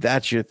 If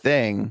that's your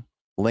thing,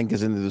 link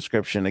is in the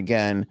description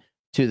again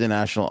to the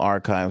National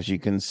Archives. You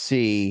can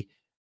see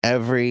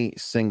every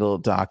single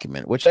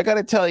document, which I got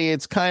to tell you,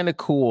 it's kind of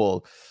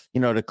cool,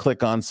 to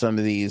click on some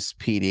of these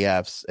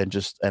PDFs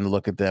and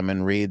look at them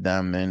and read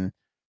them. And,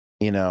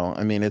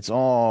 I mean, it's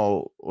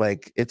all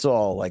like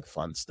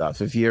fun stuff.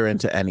 If you're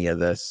into any of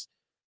this,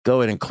 go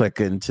in and click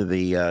into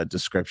the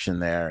description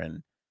there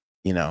and,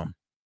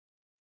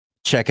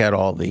 check out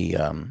all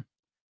the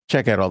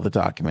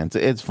documents.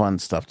 It's fun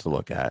stuff to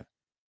look at,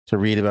 to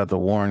read about the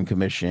Warren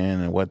Commission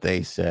and what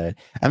they said.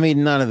 I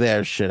mean, none of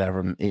their shit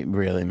ever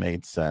really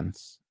made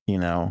sense,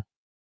 None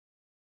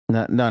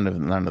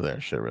of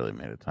their shit really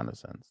made a ton of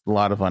sense. A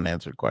lot of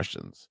unanswered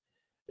questions,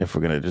 if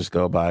we're gonna just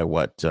go by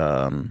what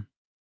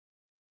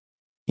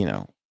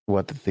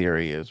what the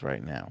theory is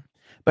right now.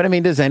 But I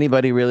mean, does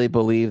anybody really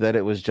believe that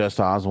it was just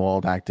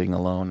Oswald acting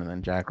alone and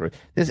then Jack?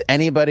 Does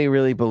anybody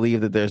really believe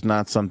that there's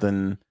not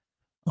something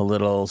a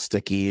little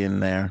sticky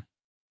in there?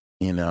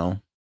 I'm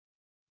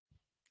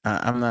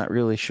not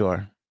really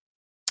sure.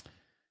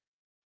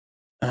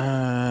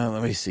 Let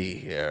Let me see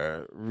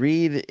here.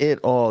 Read it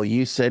all.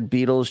 You said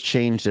Beatles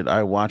changed it.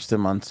 I watched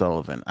them on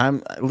Sullivan.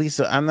 I'm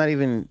Lisa. I'm not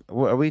even.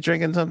 Are we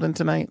drinking something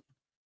tonight?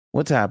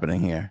 What's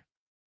happening here?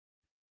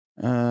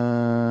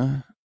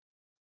 I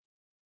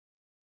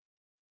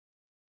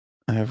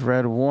have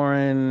read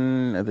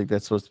Warren. I think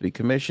that's supposed to be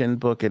commissioned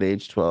book at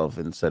age 12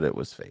 and said it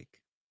was fake.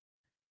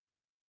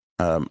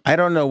 I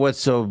don't know what's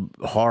so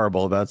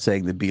horrible about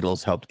saying the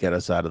Beatles helped get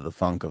us out of the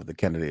funk of the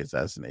Kennedy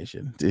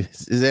assassination.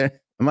 Is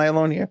there? Am I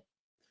alone here?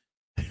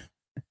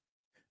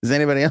 Is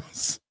anybody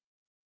else?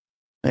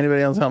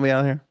 Anybody else help me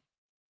out here?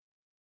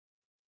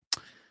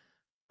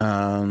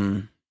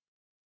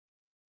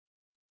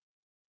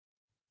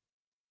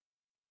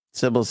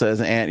 Sybil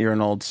says, Aunt, you're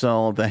an old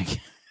soul. Thank you.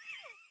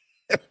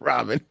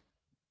 Robin.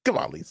 Come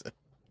on, Lisa.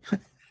 Come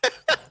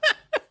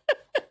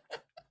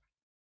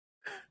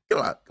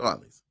on,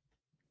 Lisa.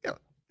 Come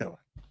on.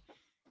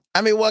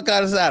 I mean, what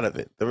got us out of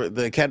it?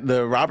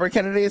 The Robert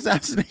Kennedy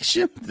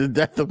assassination, the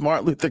death of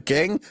Martin Luther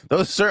King.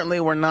 Those certainly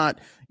were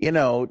not,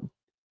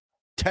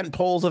 10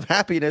 poles of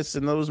happiness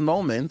in those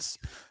moments.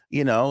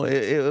 It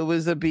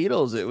was the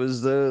Beatles. It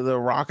was the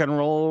rock and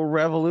roll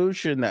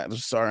revolution that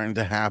was starting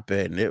to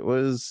happen. It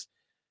was,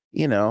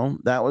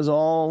 that was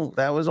all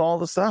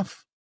the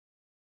stuff.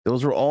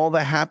 Those were all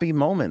the happy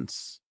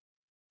moments,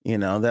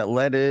 that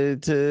led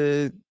it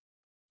to,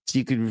 so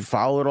you could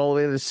follow it all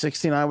the way to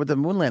 69 with the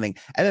moon landing.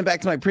 And then back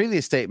to my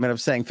previous statement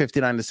of saying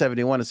 59 to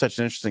 71 is such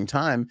an interesting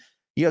time.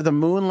 You have the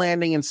moon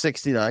landing in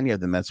 69. You have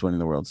the Mets winning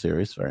the World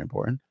Series. Very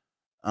important.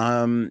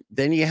 Then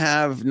you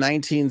have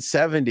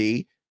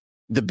 1970,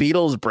 the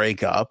Beatles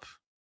break up,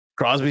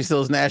 Crosby,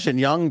 Stills, Nash and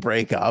Young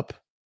break up,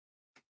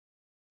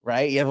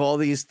 right? You have all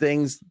these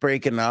things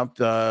breaking up.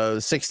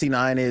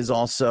 69 is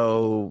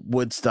also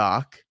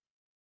Woodstock.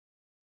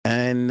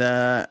 And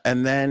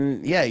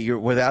then, you're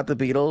without the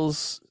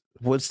Beatles,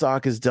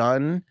 Woodstock is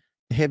done.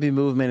 The hippie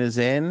movement is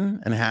in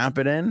and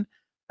happening.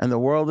 And the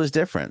world is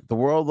different. The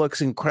world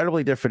looks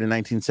incredibly different in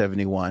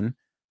 1971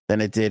 than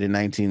it did in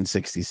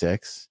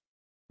 1966.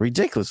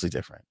 Ridiculously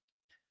different.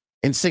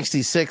 In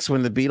 66,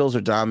 when the Beatles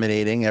are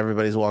dominating,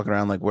 everybody's walking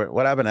around like,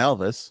 what happened to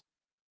Elvis?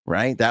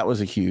 Right? That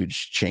was a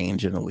huge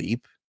change and a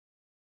leap.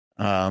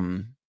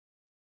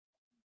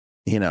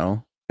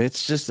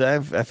 It's just, I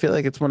feel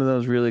like it's one of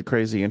those really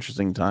crazy,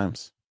 interesting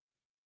times.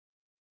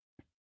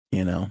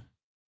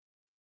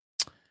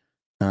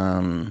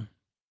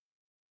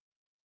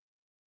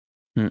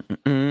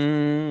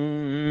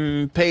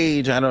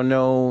 Paige, I don't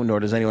know, nor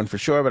does anyone for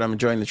sure, but I'm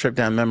enjoying the trip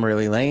down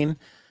memory lane.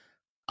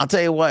 I'll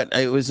tell you what,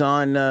 it was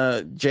on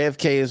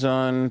JFK is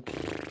on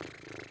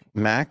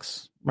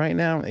Max right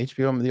now,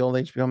 HBO, the old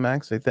HBO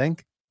Max, I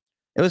think.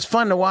 It was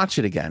fun to watch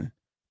it again.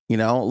 A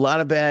lot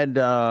of bad,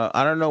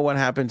 I don't know what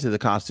happened to the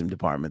costume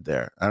department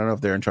there. I don't know if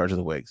they're in charge of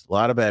the wigs. A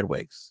lot of bad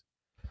wigs.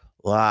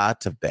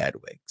 Lots of bad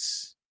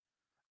wigs.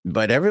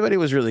 But everybody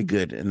was really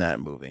good in that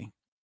movie.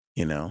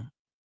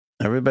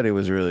 Everybody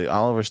was really,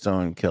 Oliver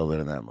Stone killed it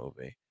in that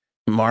movie.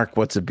 Mark,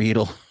 what's a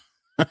Beatle?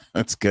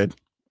 That's good.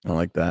 I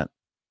like that.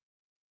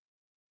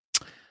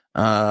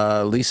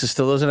 Lisa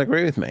still doesn't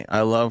agree with me. I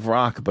love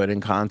rock, but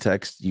in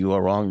context, you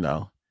are wrong,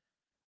 though.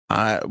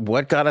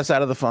 What got us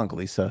out of the funk,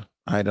 Lisa?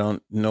 I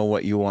don't know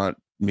what you want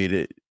me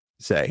to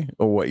say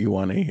or what you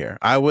want to hear.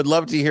 I would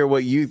love to hear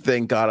what you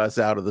think got us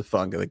out of the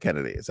funk of the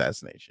Kennedy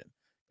assassination.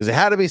 Because it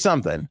had to be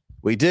something.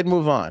 We did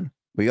move on.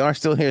 We are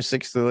still here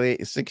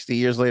 60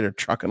 years later,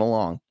 trucking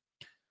along.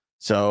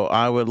 So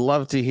I would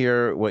love to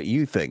hear what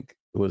you think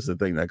was the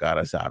thing that got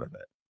us out of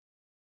it.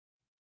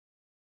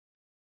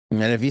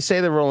 And if you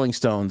say the Rolling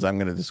Stones, I'm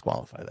going to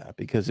disqualify that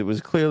because it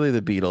was clearly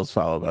the Beatles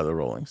followed by the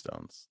Rolling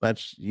Stones.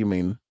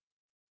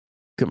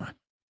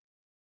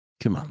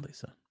 Come on,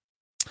 Lisa.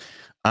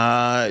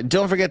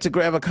 Don't forget to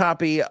grab a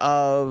copy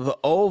of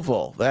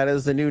Oval. That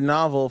is the new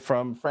novel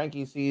from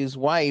Frankie C's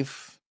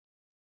wife.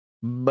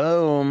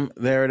 Boom.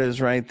 There it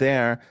is right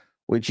there,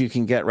 which you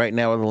can get right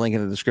now with a link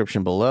in the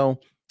description below.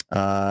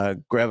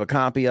 Grab a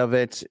copy of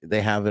it.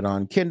 They have it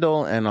on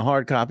Kindle and a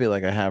hard copy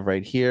like I have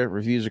right here.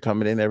 Reviews are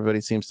coming in.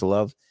 Everybody seems to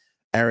love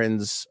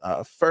Erin's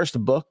first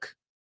book.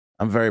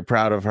 I'm very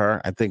proud of her.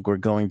 I think we're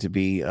going to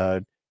be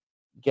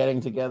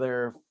getting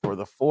together for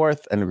the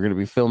 4th, and we're going to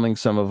be filming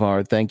some of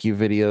our thank you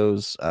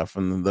videos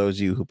from those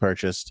of you who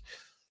purchased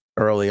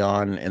early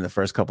on in the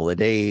first couple of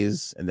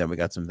days. And then we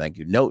got some thank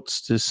you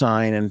notes to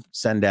sign and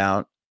send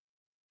out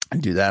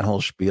and do that whole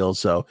spiel.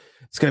 So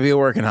it's going to be a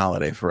working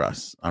holiday for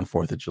us on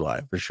 4th of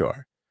July for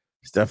sure.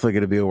 It's definitely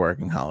going to be a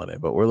working holiday,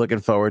 but we're looking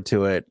forward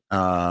to it.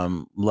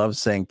 Love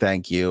saying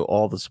thank you.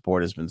 All the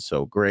support has been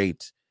so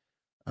great.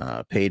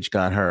 Paige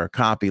got her a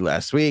copy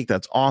last week.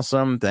 That's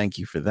awesome. Thank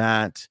you for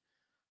that.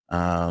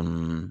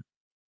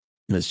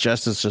 Ms.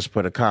 Justice just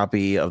put a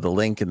copy of the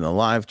link in the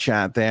live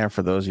chat there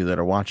for those of you that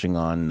are watching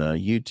on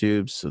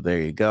YouTube. So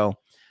there you go.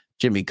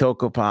 Jimmy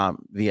Coco Pop,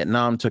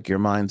 Vietnam took your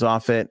minds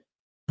off it.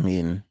 I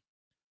mean,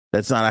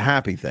 that's not a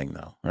happy thing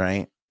though,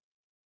 right?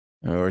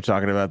 We're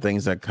talking about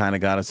things that kind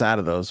of got us out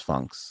of those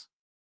funks.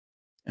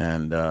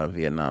 And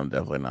Vietnam,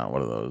 definitely not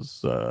one of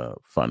those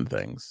fun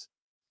things.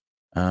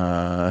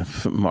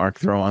 Mark,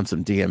 throw on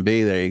some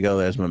DMB. There you go.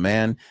 There's my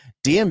man.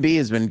 DMB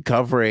has been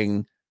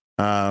covering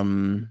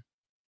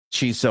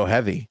She's So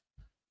Heavy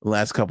the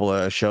last couple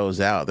of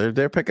shows out.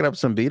 They're picking up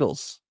some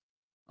Beatles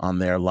on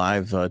their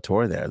live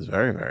tour there. It's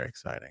very, very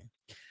exciting.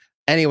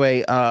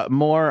 Anyway,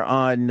 more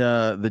on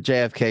the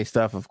JFK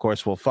stuff. Of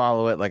course, we'll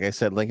follow it. Like I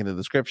said, link in the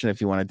description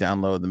if you want to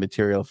download the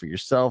material for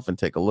yourself and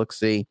take a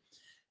look-see.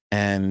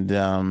 And,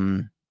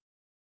 all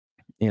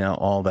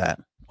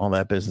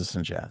that business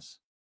and jazz.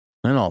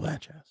 And all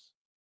that jazz.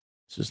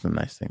 It's just a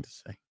nice thing to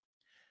say.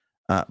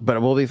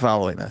 But we'll be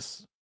following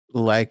this.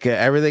 Like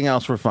everything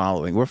else we're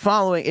following. We're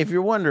following, if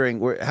you're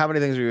wondering, how many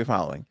things are we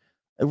following?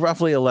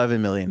 Roughly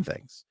 11 million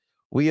things.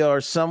 We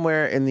are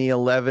somewhere in the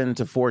 11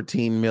 to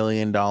 $14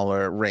 million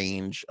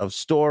range of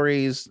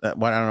stories. I don't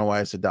know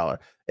why I said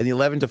dollar. In the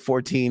 11 to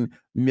 14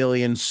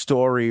 million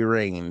story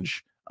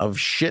range of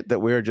shit that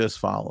we're just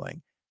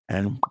following.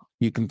 And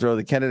you can throw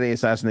the Kennedy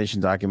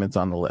assassination documents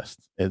on the list.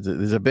 It's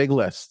a big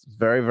list. It's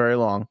very, very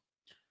long.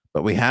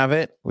 But we have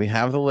it. We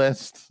have the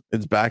list.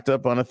 It's backed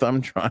up on a thumb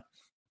drive.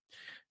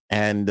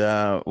 And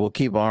we'll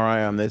keep our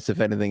eye on this if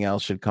anything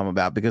else should come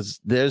about, because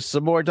there's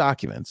some more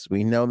documents.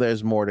 We know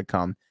there's more to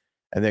come,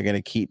 and they're going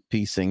to keep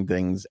piecing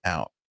things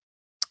out.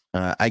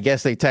 I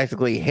guess they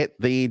technically hit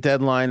the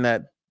deadline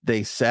that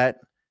they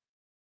set.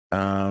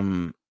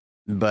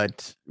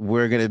 But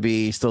we're going to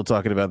be still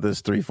talking about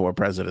this 3-4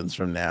 presidents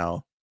from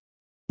now,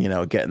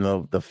 getting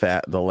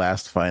the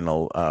last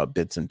final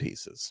bits and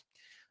pieces.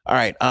 All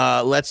right,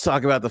 let's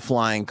talk about the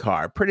flying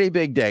car. Pretty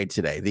big day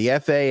today. The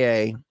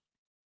FAA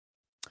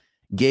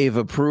gave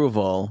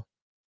approval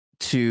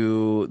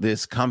to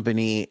this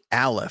company,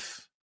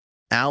 Aleph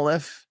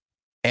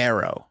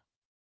Aero.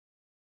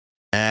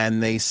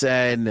 And they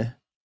said,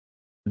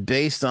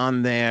 based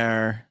on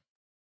their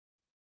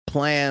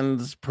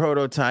plans,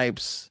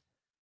 prototypes,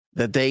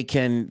 that they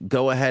can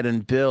go ahead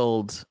and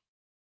build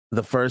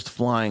the first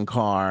flying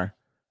car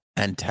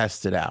and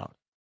test it out.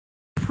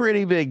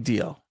 Pretty big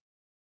deal.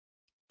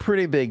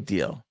 Pretty big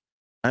deal.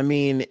 I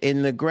mean,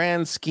 in the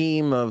grand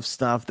scheme of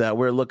stuff that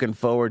we're looking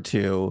forward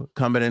to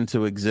coming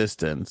into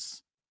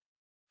existence,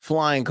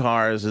 flying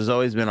cars has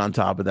always been on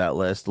top of that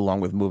list, along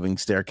with moving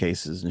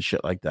staircases and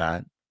shit like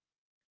that.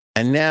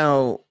 And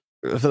now,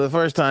 for the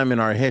first time in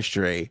our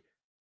history,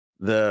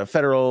 the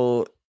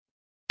Federal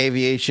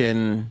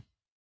Aviation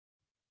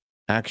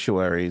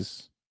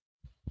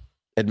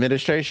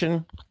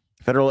Administration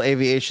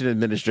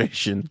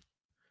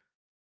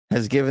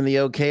has given the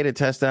okay to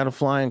test out a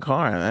flying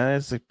car.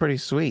 That's pretty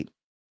sweet.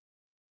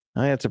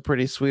 I think it's a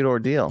pretty sweet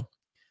ordeal.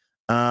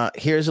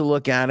 Here's a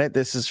look at it.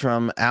 This is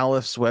from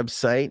Aleph's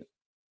website.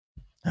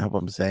 I hope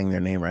I'm saying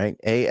their name right.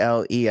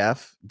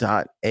 ALEF.AERO.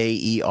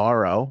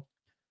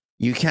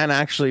 You can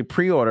actually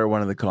pre-order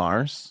one of the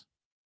cars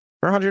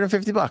for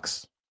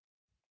 $150.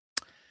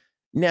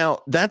 Now,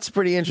 that's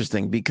pretty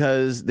interesting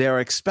because they're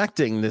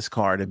expecting this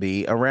car to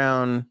be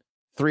around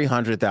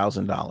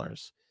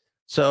 $300,000.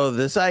 So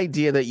this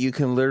idea that you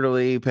can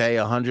literally pay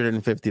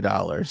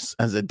 $150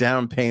 as a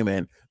down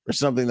payment for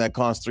something that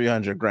costs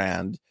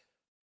 $300,000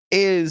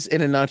 is,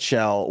 in a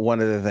nutshell,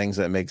 one of the things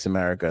that makes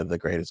America the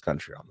greatest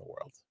country on the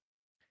world.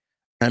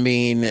 I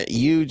mean,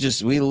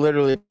 we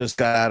literally just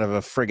got out of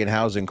a friggin'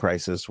 housing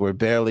crisis. We're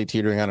barely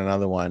teetering on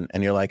another one.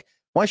 And you're like,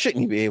 why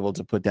shouldn't you be able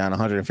to put down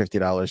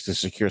 $150 to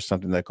secure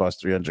something that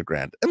costs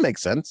 $300,000? It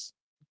makes sense.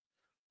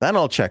 That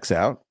all checks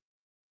out.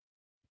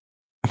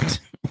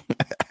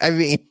 I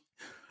mean,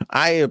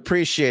 I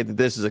appreciate that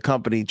this is a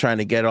company trying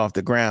to get off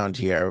the ground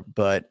here.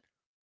 But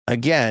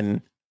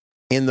again,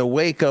 in the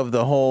wake of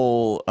the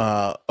whole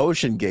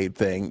Ocean Gate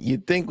thing,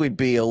 you'd think we'd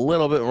be a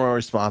little bit more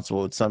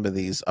responsible with some of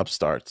these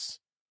upstarts.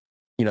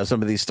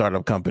 Some of these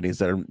startup companies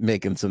that are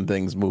making some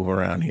things move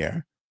around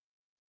here.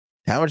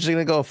 How much is it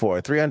going to go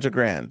for?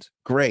 $300,000.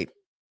 Great.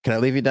 Can I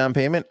leave you down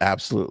payment?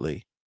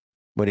 Absolutely.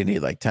 What do you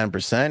need? Like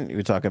 10%?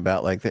 You're talking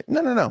about like that?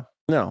 No.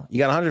 You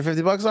got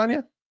 $150 on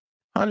you?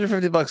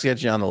 $150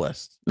 gets you on the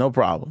list. No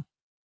problem.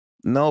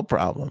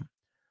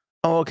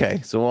 Oh, okay.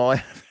 So all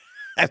I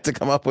have to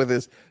come up with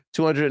is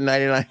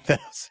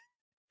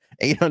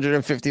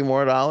 $299,850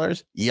 more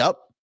dollars. Yup.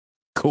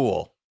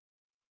 Cool.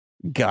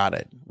 Got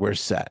it. We're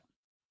set.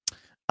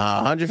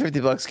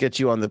 $150 gets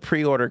you on the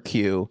pre-order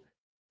queue.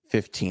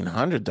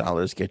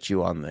 $1,500 gets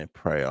you on the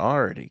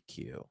priority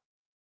queue.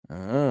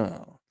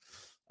 Oh.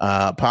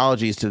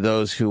 Apologies to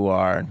those who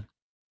are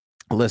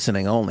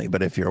listening only,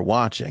 but if you're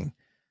watching,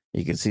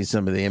 you can see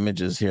some of the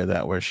images here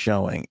that we're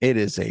showing. It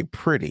is a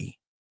pretty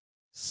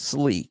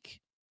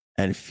sleek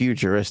and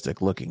futuristic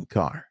looking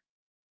car.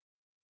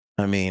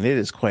 I mean, it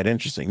is quite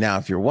interesting. Now,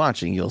 if you're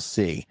watching, you'll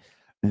see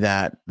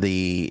that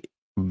the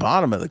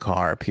bottom of the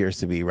car appears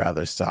to be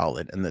rather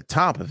solid, and the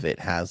top of it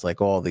has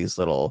like all these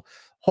little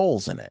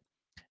holes in it.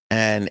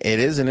 And it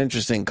is an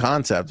interesting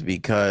concept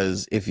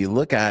because if you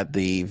look at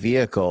the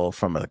vehicle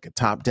from a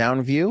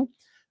top-down view,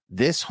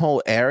 this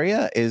whole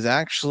area is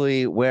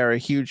actually where a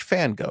huge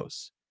fan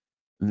goes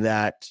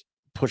that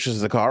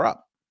pushes the car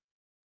up,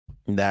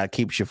 that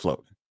keeps you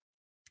floating.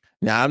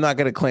 Now, I'm not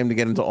going to claim to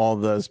get into all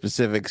the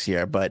specifics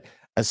here, but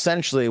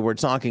Essentially, we're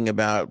talking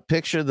about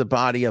picture the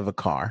body of a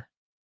car,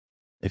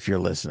 if you're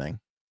listening.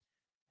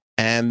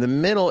 And the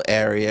middle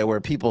area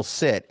where people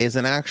sit is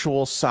an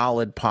actual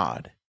solid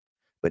pod.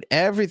 But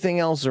everything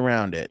else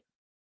around it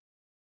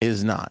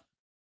is not,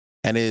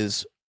 and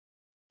is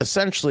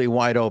essentially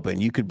wide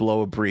open. You could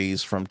blow a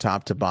breeze from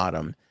top to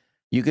bottom.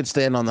 You could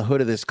stand on the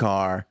hood of this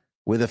car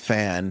with a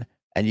fan,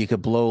 and you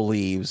could blow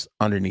leaves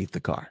underneath the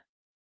car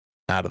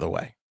out of the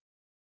way.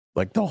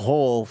 Like, the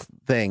whole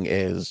thing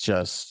is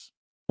just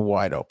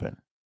wide open.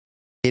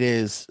 It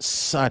is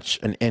such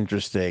an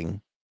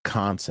interesting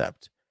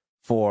concept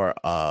for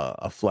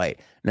a flight.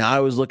 Now, I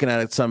was looking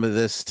at some of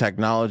this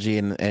technology,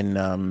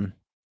 and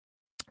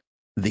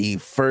the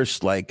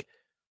first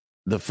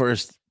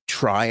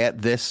try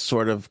at this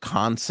sort of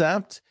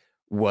concept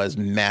was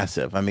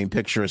massive. I mean,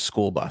 picture a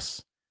school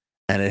bus,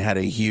 and it had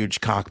a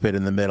huge cockpit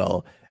in the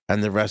middle,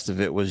 and the rest of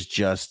it was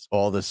just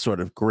all this sort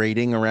of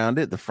grating around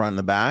it, the front and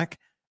the back,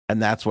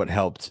 and that's what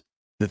helped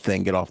the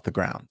thing get off the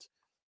ground.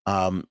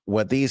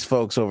 What these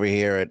folks over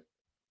here at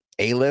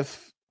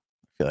Aleph,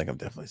 I feel like I'm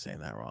definitely saying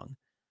that wrong,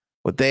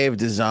 what they've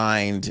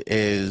designed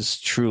is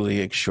truly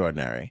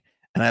extraordinary.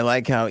 And I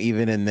like how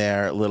even in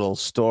their little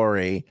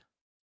story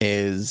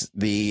is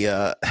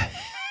the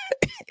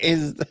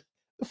is the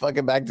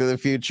fucking Back to the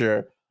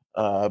Future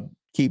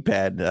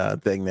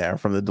keypad thing there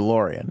from the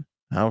DeLorean.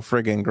 How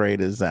friggin'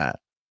 great is that?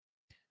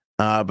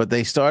 But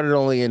they started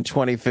only in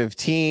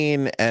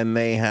 2015, and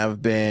they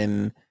have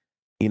been,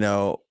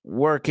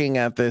 working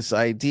at this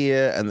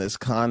idea and this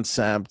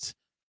concept.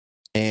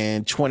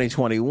 In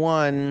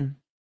 2021,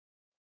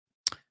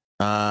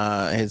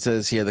 it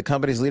says here, the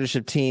company's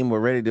leadership team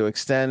were ready to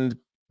extend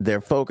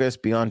their focus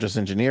beyond just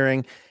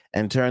engineering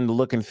and turn the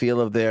look and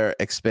feel of their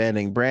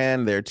expanding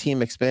brand. Their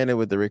team expanded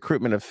with the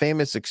recruitment of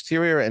famous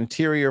exterior and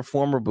interior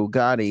former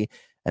Bugatti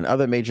and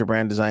other major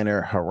brand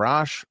designer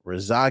Harash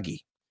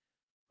Razagi,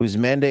 whose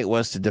mandate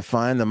was to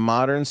define the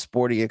modern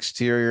sporty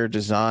exterior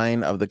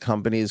design of the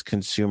company's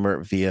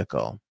consumer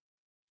vehicle.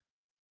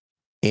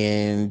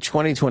 In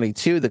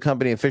 2022, the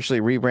company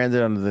officially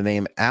rebranded under the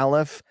name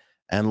Aleph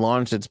and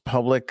launched its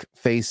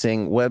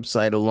public-facing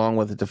website along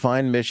with a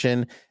defined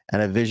mission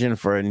and a vision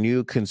for a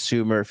new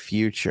consumer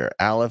future.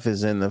 Aleph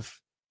is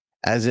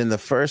as in the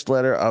first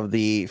letter of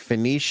the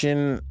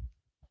Phoenician,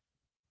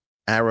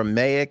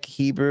 Aramaic,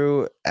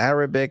 Hebrew,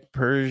 Arabic,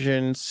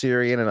 Persian,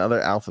 Syrian, and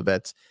other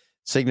alphabets,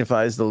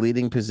 signifies the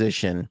leading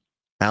position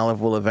Aleph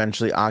will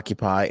eventually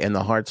occupy in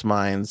the hearts,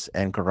 minds,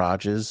 and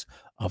garages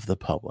of the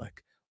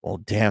public. Well,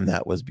 damn,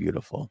 that was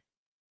beautiful.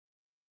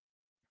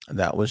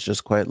 That was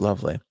just quite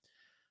lovely.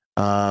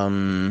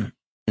 And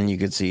you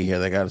can see here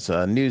they got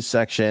a news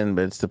section,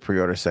 but it's the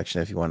pre-order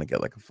section if you want to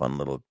get like a fun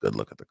little good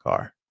look at the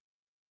car,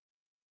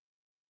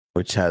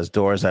 which has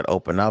doors that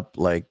open up,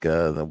 like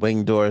the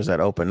wing doors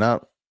that open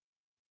up.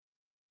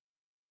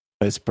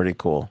 It's pretty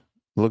cool.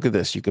 Look at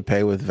this. You could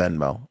pay with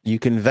Venmo. You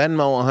can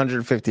Venmo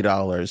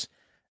 $150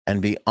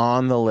 and be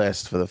on the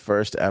list for the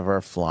first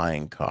ever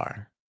flying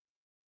car.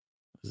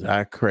 Is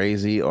that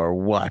crazy or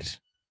what?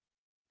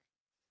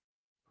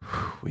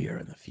 We are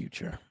in the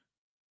future.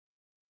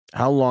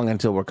 How long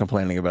until we're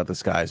complaining about the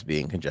skies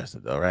being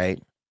congested, though,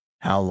 right?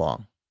 How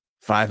long?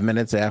 5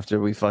 minutes after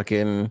we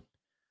fucking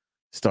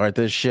start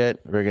this shit,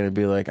 we're going to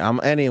be like,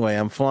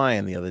 I'm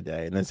flying the other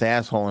day, and this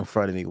asshole in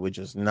front of me would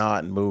just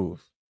not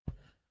move.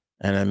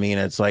 And I mean,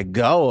 it's like,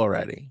 go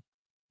already.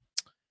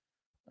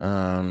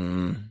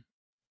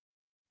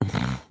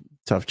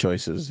 Tough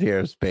choices.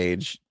 Here's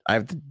Paige. I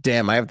have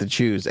to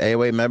choose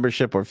AOA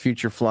membership or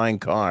future flying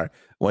car.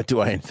 What do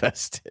I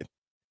invest in?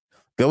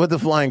 Go with the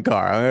flying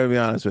car. I'm going to be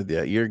honest with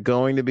you. You're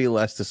going to be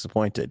less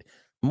disappointed.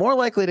 More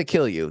likely to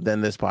kill you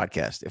than this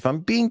podcast. If I'm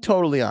being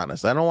totally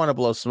honest, I don't want to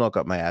blow smoke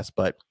up my ass,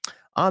 but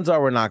odds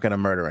are we're not going to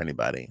murder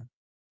anybody.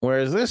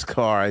 Whereas this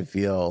car, I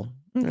feel...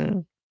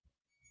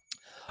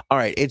 All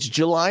right, it's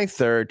July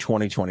 3rd,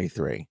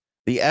 2023.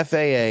 The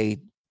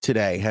FAA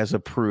today has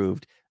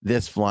approved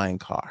this flying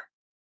car.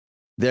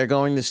 They're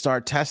going to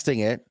start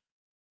testing it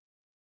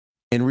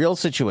in real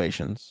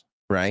situations,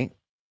 right?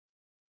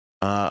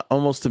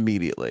 Almost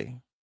immediately.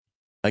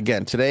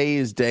 Again, today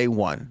is day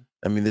one.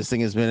 I mean, this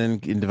thing has been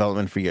in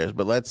development for years,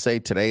 but let's say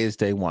today is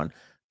day one,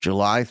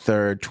 July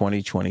 3rd,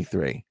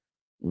 2023.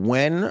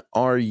 When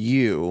are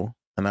you,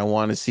 and I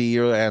want to see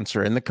your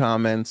answer in the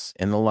comments,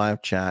 in the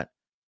live chat,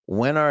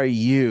 when are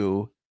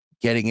you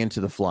getting into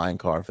the flying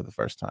car for the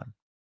first time?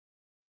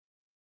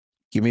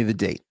 Give me the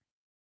date.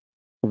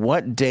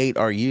 What date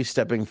are you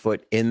stepping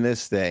foot in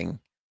this thing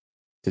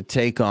to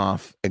take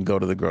off and go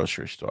to the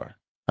grocery store?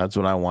 That's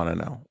what I want to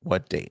know.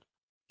 What date?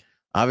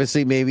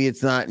 Obviously, maybe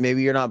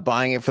you're not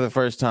buying it for the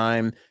first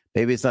time.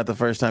 Maybe it's not the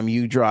first time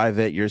you drive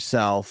it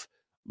yourself,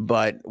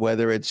 but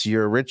whether it's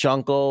your rich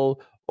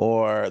uncle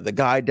or the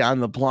guy down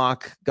the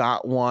block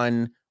got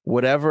one,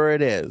 whatever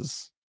it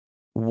is,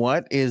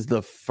 what is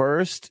the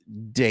first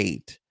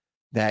date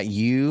that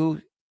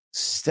you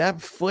step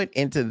foot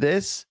into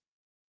this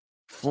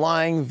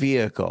flying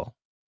vehicle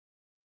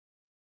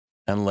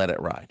and let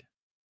it ride?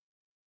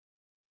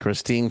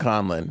 Christine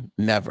Conlon,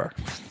 never.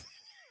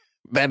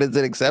 That is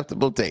an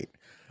acceptable date.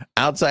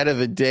 Outside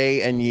of a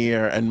day and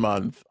year and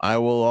month, I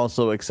will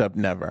also accept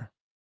never.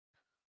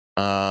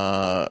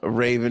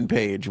 Raven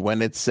Page,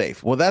 when it's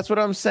safe. Well, that's what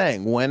I'm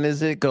saying. When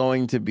is it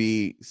going to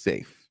be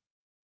safe?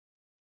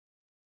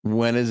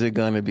 When is it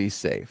going to be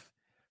safe?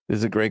 This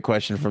is a great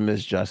question from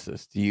Ms.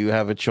 Justice. Do you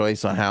have a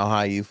choice on how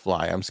high you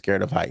fly? I'm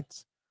scared of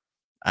heights.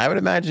 I would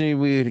imagine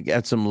we would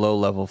get some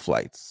low-level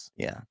flights.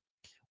 Yeah.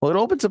 Well, it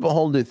opens up a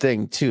whole new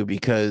thing, too,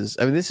 because,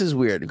 I mean, this is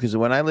weird, because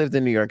when I lived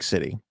in New York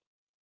City,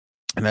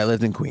 and I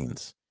lived in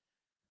Queens,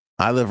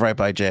 I live right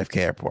by JFK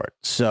Airport.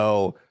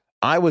 So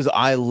I was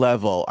eye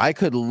level. I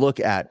could look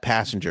at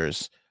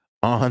passengers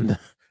on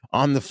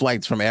the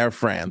flights from Air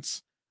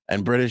France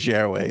and British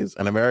Airways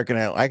and American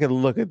Airlines.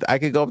 I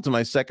could go up to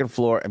my second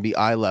floor and be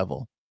eye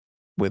level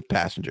with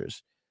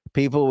passengers.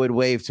 People would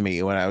wave to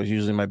me when I was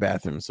using my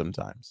bathroom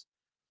sometimes.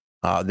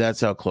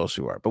 That's how close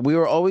we were. But we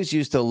were always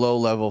used to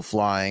low-level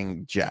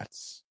flying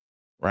jets,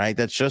 right?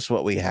 That's just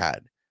what we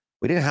had.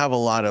 We didn't have a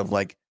lot of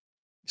like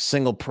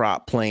single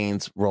prop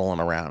planes rolling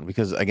around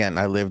because, again,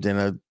 I lived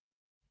in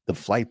the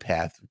flight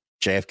path,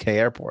 JFK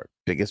Airport,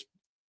 biggest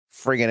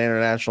friggin'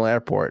 international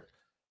airport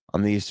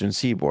on the Eastern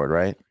Seaboard,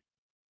 right?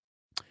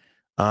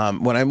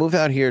 When I moved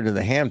out here to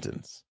the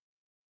Hamptons,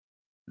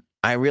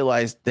 I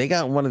realized they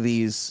got one of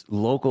these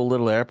local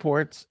little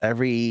airports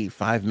every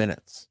 5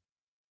 minutes.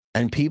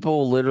 And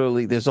people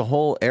literally, there's a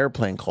whole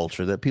airplane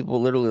culture that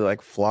people literally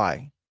like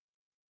fly.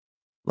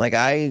 Like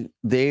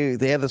they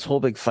had this whole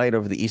big fight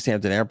over the East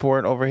Hampton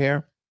Airport over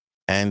here.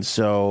 And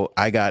so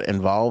I got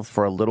involved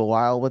for a little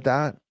while with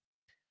that.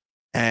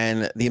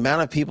 And the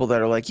amount of people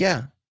that are like,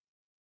 yeah,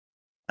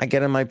 I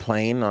get in my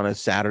plane on a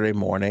Saturday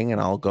morning and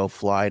I'll go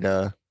fly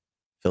to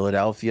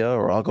Philadelphia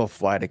or I'll go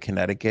fly to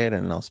Connecticut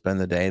and I'll spend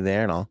the day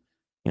there and I'll,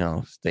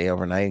 stay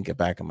overnight and get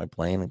back on my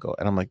plane and go.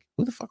 And I'm like,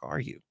 who the fuck are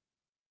you?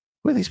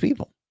 Who are these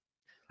people?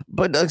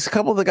 But a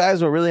couple of the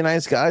guys were really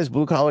nice guys,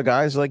 blue collar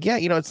guys. Like, yeah,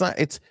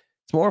 it's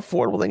more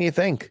affordable than you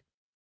think.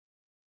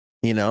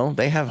 They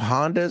have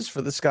Hondas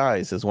for the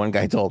skies, as one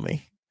guy told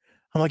me.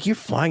 I'm like, you're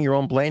flying your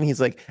own plane? He's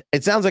like,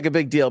 it sounds like a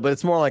big deal, but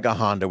it's more like a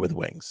Honda with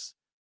wings.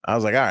 I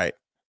was like, all right.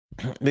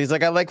 But he's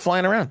like, I like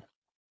flying around.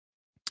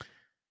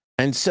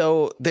 And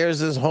so there's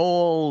this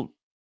whole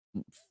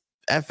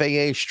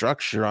FAA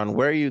structure on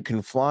where you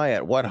can fly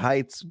at what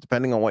heights,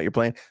 depending on what you're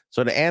playing.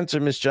 So to answer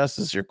Miss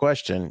Justice, your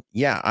question,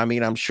 yeah, I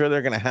mean, I'm sure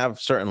they're going to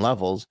have certain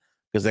levels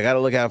because they got to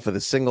look out for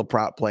the single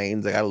prop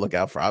planes. They got to look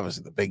out for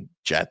obviously the big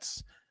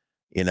jets.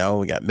 We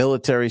got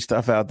military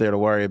stuff out there to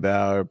worry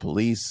about,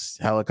 police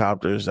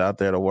helicopters out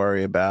there to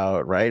worry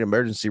about, right?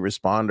 Emergency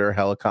responder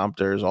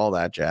helicopters, all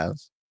that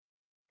jazz.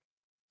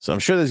 So I'm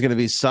sure there's going to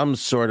be some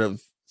sort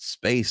of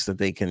space that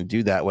they can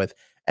do that with.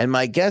 And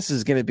my guess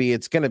is going to be,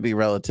 it's going to be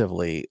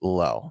relatively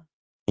low,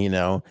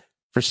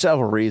 for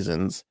several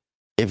reasons.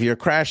 If you're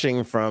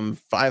crashing from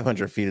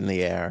 500 feet in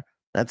the air,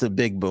 that's a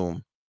big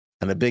boom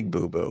and a big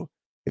boo-boo.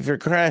 If you're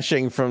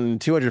crashing from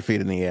 200 feet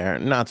in the air,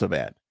 not so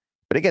bad.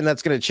 But again,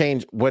 that's going to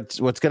change. What's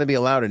going to be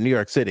allowed in New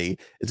York City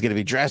is going to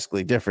be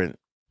drastically different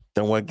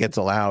than what gets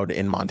allowed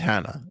in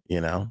Montana,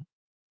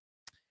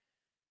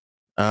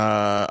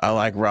 I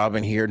like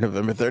Robin here,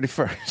 November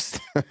 31st.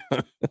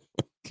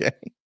 Okay.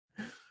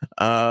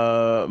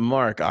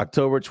 Mark,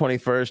 October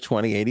 21st,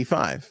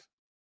 2085.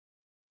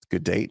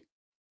 Good date.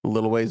 A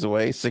little ways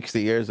away,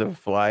 60 years of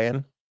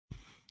flying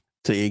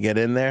till you get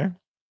in there.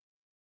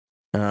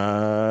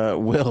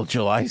 Will,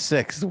 July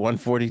 6th,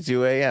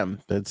 1:42 a.m.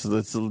 That's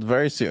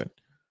very soon.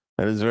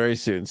 That is very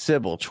soon.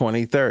 Sybil,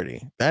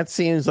 2030. That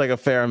seems like a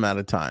fair amount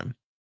of time.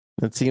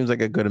 That seems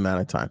like a good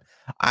amount of time.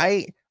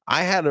 I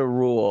had a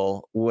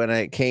rule when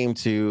it came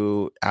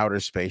to outer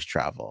space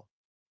travel,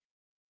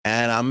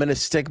 and I'm going to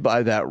stick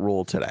by that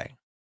rule today.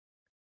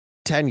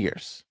 10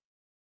 years.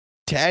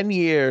 10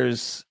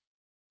 years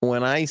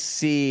when I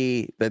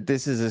see that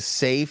this is a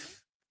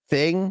safe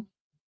thing,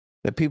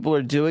 that people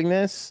are doing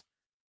this,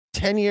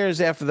 10 years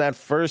after that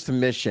first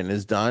mission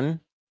is done,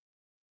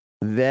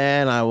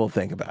 then I will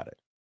think about it.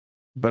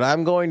 But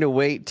I'm going to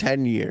wait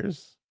 10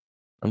 years.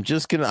 I'm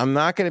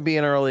not going to be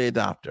an early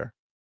adopter.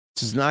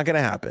 This is not going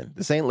to happen.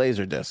 This ain't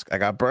Laserdisc. I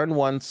got burned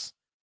once.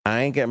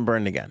 I ain't getting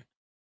burned again.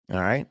 All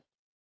right?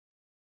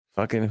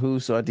 Fucking who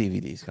saw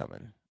DVDs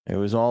coming? It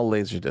was all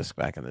Laserdisc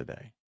back in the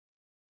day.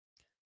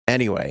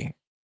 Anyway,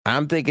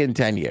 I'm thinking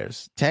 10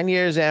 years. 10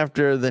 years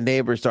after the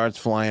neighbor starts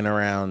flying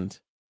around,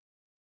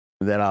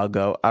 then I'll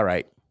go, all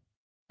right,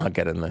 I'll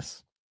get in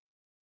this.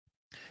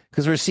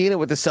 Because we're seeing it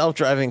with the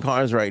self-driving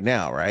cars right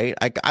now, right?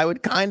 I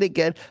would kind of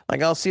get,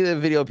 like, I'll see the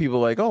video of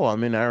people like, oh,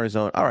 I'm in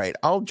Arizona. All right,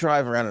 I'll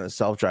drive around in a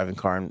self-driving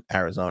car in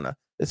Arizona.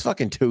 It's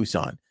fucking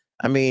Tucson.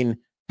 I mean,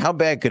 how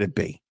bad could it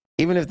be?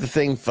 Even if the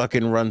thing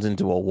fucking runs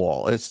into a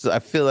wall. I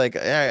feel like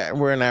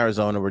we're in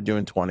Arizona. We're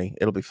doing 20.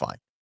 It'll be fine.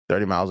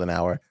 30 miles an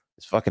hour.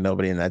 There's fucking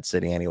nobody in that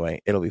city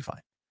anyway. It'll be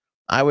fine.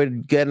 I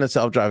would get in a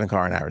self-driving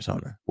car in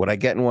Arizona. Would I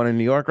get in one in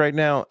New York right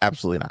now?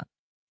 Absolutely not.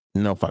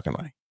 No fucking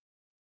way.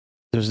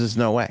 There's just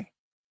no way.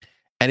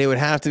 And it would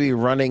have to be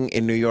running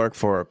in New York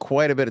for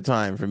quite a bit of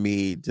time for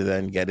me to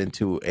then get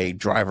into a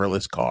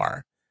driverless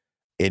car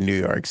in New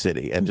York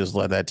City and just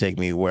let that take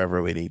me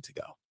wherever we need to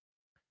go.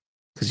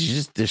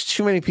 Because there's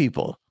too many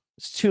people.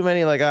 There's too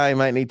many, like, I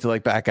might need to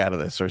like back out of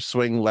this or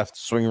swing left,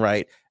 swing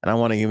right. And I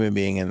want a human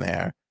being in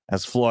there,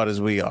 as flawed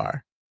as we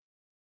are,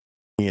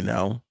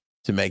 to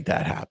make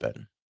that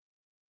happen.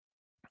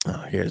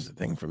 Oh, here's the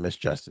thing for Miss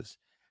Justice.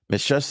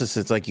 Miss Justice,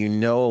 it's like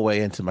a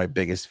way into my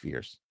biggest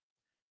fears.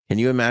 Can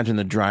you imagine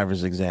the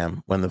driver's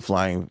exam when the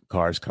flying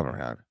cars come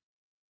around?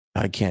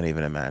 I can't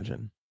even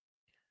imagine.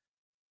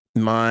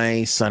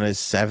 My son is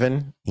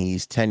 7.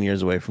 He's 10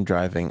 years away from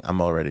driving.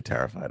 I'm already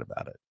terrified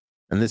about it.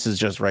 And this is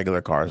just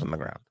regular cars on the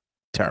ground.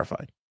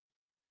 Terrified.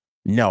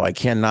 No, I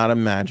cannot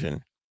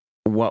imagine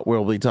what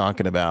we'll be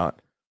talking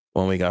about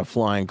when we got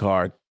flying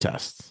car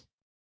tests.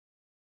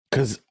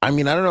 Because, I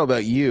don't know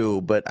about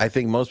you, but I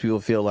think most people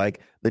feel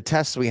like the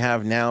tests we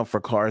have now for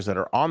cars that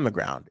are on the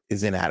ground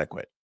is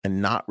inadequate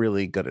and not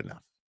really good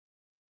enough.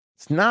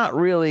 It's not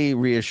really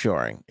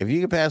reassuring. If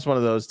you can pass one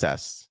of those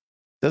tests,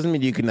 doesn't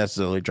mean you can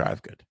necessarily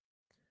drive good.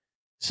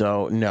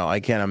 So, no, I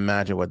can't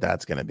imagine what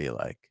that's going to be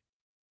like.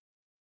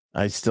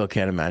 I still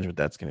can't imagine what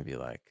that's going to be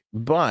like.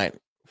 But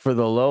for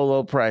the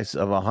low price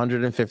of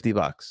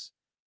 $150,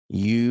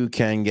 you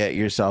can get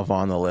yourself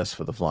on the list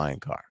for the flying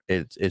car.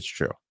 It's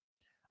true.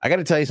 I got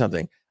to tell you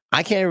something.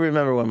 I can't even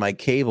remember when my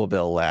cable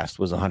bill last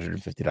was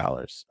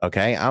 $150.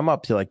 Okay. I'm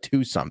up to like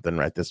 2 something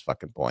right this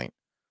fucking point.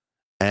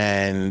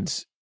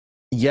 And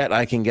yet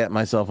I can get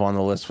myself on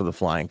the list for the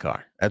flying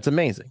car. That's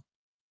amazing.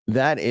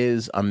 That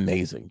is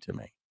amazing to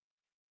me.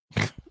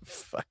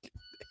 Fucking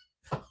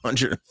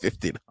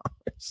 $150.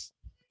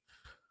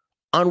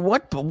 On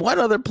what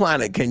other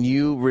planet can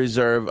you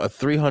reserve a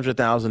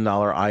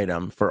 $300,000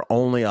 item for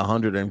only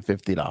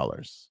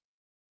 $150?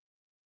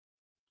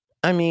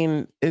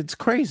 It's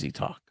crazy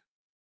talk.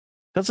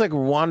 That's like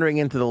wandering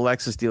into the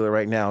Lexus dealer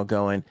right now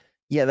going,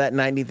 yeah, that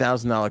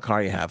 $90,000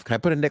 car you have. Can I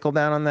put a nickel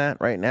down on that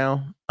right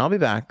now? I'll be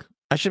back.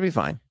 I should be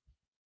fine.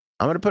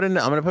 I'm going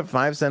to put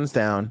 5 cents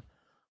down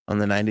on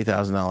the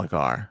 $90,000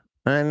 car.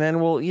 And then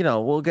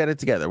we'll get it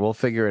together. We'll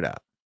figure it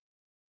out.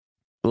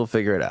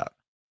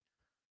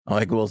 I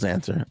like Will's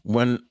answer.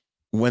 When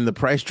the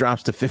price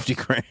drops to 50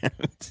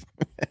 grand.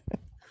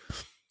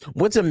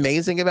 What's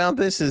amazing about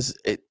this is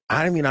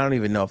I don't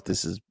even know if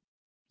this is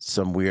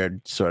some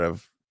weird sort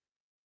of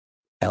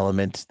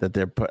element that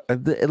they're put.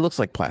 It looks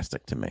like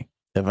plastic to me.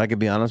 If I could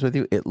be honest with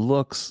you, it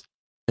looks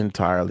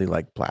entirely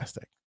like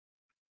plastic.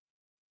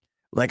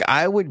 Like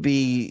I would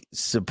be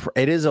surprised.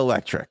 It is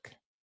electric.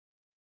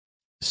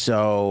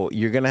 So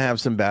you're going to have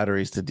some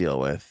batteries to deal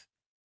with.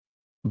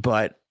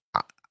 But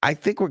I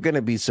think we're going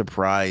to be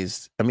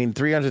surprised.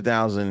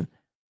 300,000.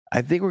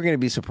 I think we're going to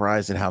be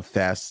surprised at how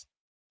fast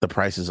the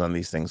prices on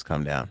these things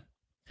come down.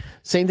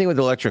 Same thing with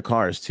electric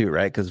cars too,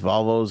 right? Because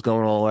Volvo's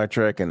going all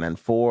electric, and then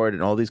Ford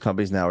and all these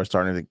companies now are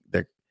starting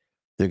to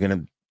they're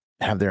going to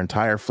have their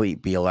entire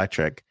fleet be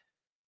electric.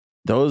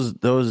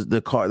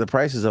 The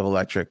prices of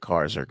electric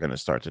cars are going to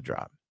start to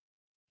drop.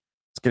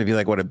 It's going to be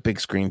like what a big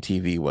screen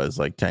TV was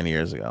like 10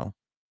 years ago.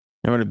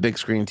 Remember when a big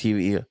screen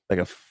TV, like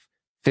a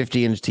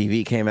 50-inch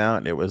TV came out,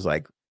 and it was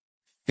like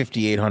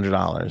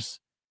 $5,800.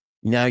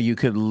 Now you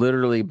could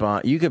literally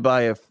buy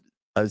a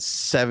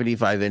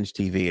 75-inch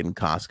TV in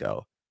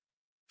Costco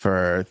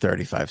for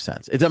 35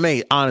 cents. It's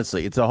amazing.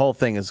 Honestly, the whole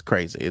thing is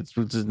crazy. It's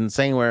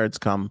insane where it's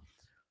come.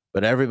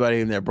 But everybody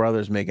and their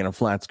brother's making a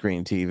flat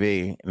screen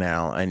TV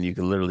now, and you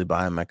can literally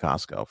buy them at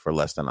Costco for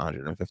less than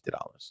 $150.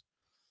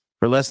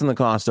 For less than the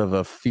cost of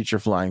a feature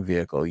flying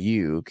vehicle,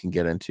 you can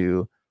get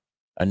into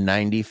a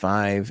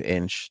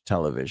 95-inch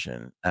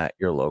television at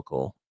your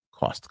local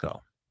Costco.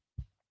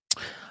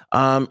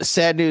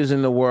 Sad news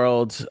in the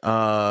world.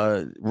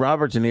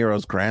 Robert De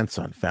Niro's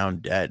grandson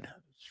found dead.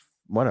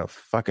 What a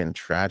fucking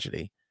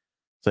tragedy.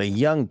 It's a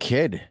young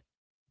kid.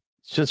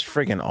 It's just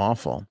freaking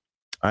awful.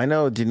 I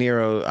know De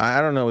Niro,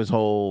 I don't know his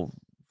whole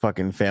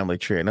fucking family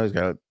tree. I know he's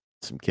got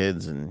some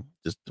kids and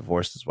just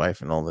divorced his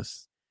wife and all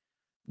this.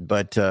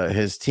 But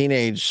his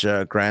teenage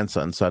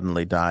grandson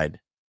suddenly died.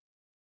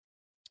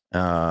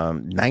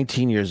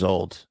 19 years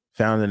old,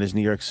 found in his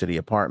New York City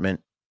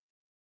apartment.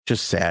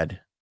 Just sad.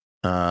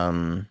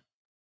 De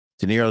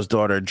Niro's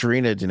daughter,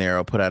 Drina De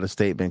Niro, put out a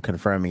statement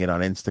confirming it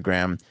on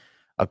Instagram.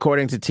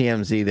 According to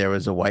TMZ, there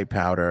was a white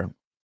powder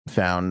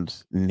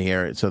found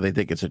near it, so they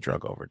think it's a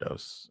drug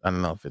overdose. I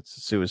don't know if it's a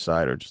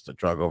suicide or just a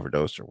drug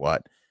overdose or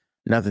what.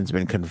 Nothing's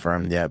been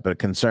confirmed yet, but a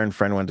concerned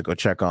friend went to go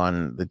check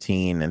on the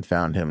teen and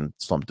found him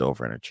slumped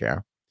over in a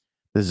chair.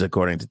 This is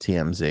according to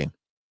TMZ.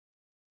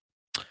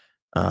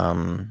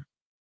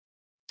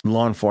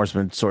 Law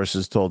enforcement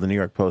sources told the New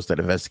York Post that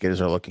investigators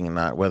are looking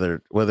at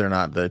whether or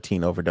not the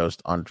teen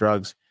overdosed on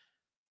drugs.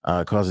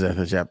 Cause of death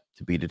is yet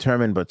to be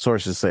determined, but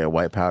sources say a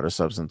white powder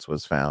substance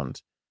was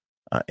found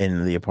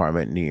in the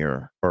apartment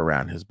near or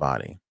around his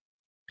body.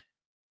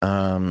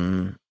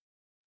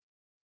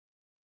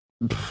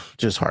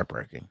 Just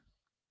heartbreaking.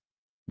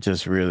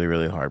 Just really,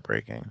 really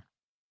heartbreaking.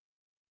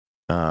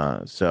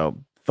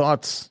 So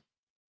thoughts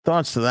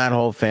to that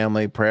whole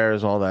family,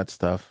 prayers, all that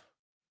stuff.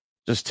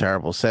 Just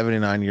terrible.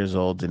 79 years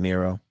old, De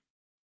Niro.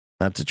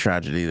 That's a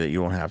tragedy that you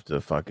won't have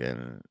to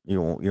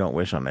you don't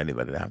wish on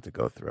anybody to have to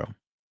go through.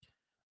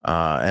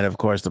 And of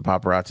course, the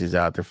paparazzi's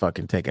out there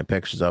fucking taking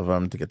pictures of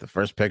him to get the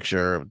first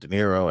picture of De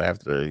Niro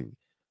after he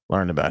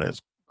learned about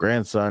his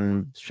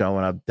grandson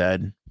showing up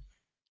dead.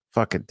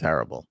 Fucking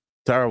terrible,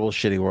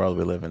 shitty world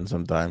we live in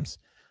sometimes.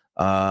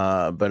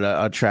 But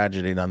a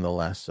tragedy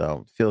nonetheless.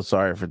 So feel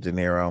sorry for De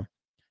Niro.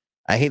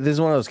 I hate this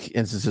is one of those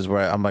instances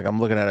where I'm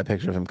looking at a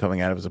picture of him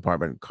coming out of his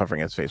apartment,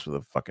 covering his face with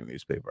a fucking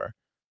newspaper,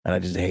 and I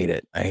just hate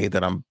it. I hate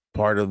that I'm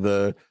part of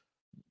the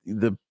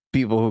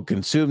people who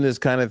consume this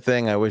kind of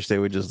thing. I wish they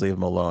would just leave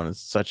him alone.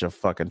 It's such a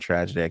fucking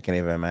tragedy. I can't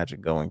even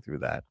imagine going through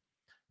that.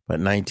 But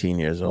 19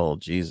 years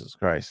old, Jesus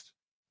Christ,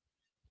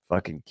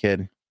 fucking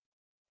kid.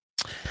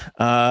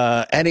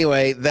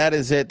 Anyway, that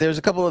is it. There's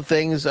a couple of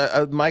things.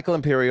 Michael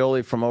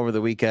Imperioli from over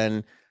the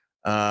weekend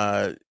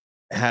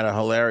had a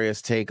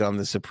hilarious take on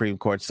the Supreme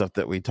Court stuff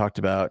that we talked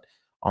about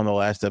on the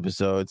last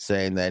episode,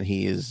 saying that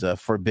he is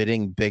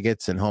forbidding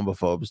bigots and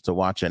homophobes to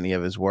watch any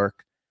of his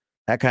work.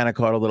 That kind of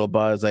caught a little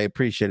buzz. I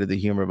appreciated the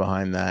humor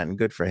behind that, and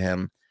good for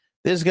him.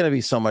 There's going to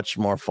be so much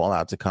more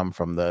fallout to come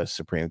from the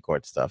Supreme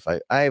Court stuff.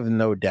 I have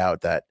no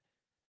doubt that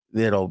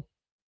it'll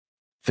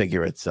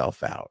figure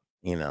itself out.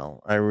 You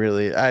know, I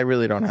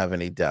really don't have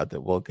any doubt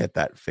that we'll get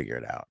that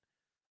figured out.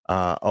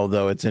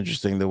 Although it's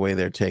interesting the way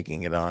they're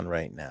taking it on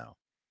right now.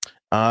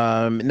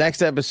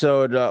 Next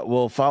episode,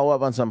 we'll follow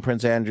up on some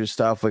Prince Andrew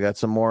stuff. We got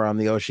some more on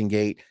the Ocean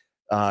Gate,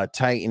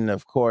 Titan,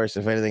 of course.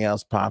 If anything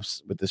else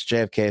pops with this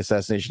JFK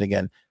assassination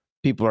again,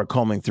 people are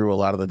combing through a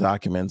lot of the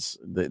documents.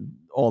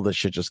 All the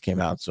shit just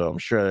came out, so I'm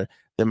sure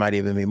there might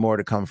even be more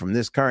to come from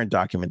this current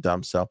document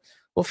dump. So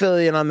we'll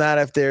fill you in on that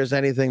if there's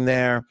anything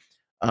there.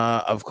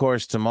 Of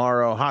course,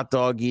 tomorrow, hot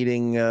dog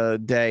eating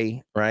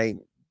day, right?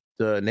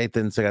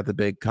 Nathan's got the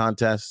big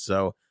contest,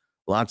 so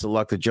lots of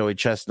luck to Joey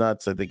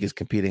Chestnuts. I think he's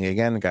competing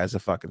again. The guy's a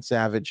fucking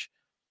savage.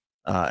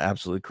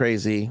 Absolutely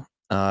crazy.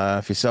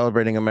 If you're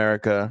celebrating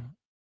America,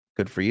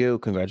 good for you.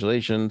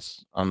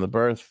 Congratulations on the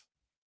birth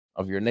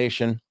of your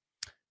nation.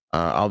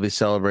 I'll be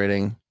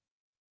celebrating.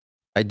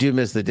 I do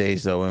miss the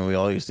days, though, when we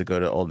all used to go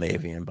to Old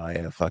Navy and buy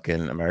a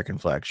fucking American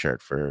flag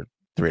shirt for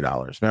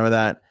 $3. Remember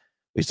that?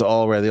 We used to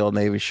all wear the Old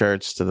Navy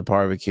shirts to the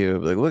barbecue.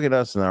 Like, look at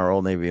us in our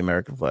Old Navy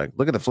American flag.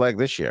 Look at the flag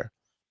this year.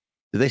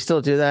 Do they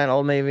still do that?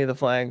 Old Navy, the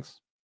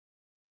flags?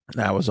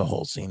 That was a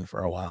whole scene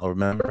for a while.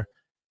 Remember?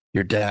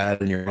 Your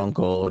dad and your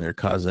uncle and your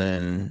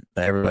cousin,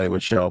 everybody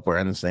would show up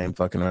wearing the same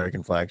fucking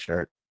American flag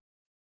shirt.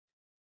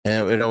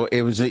 And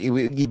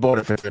you bought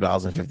it for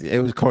 $3.50.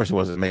 It was, of course, it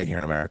wasn't made here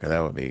in America.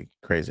 That would be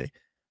crazy.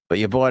 But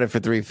you bought it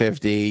for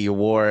 $3.50. You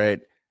wore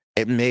it.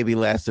 It maybe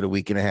lasted a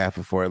week and a half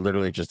before it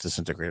literally just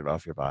disintegrated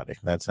off your body.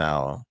 That's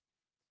how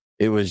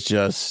it was.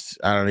 Just,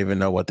 I don't even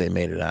know what they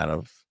made it out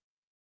of.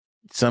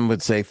 Some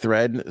would say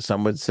thread.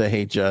 Some would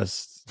say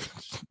just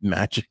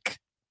magic.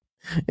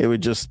 It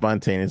would just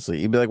spontaneously.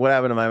 You'd be like, "What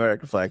happened to my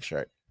American flag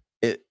shirt?"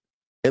 It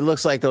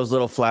looks like those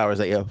little flowers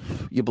that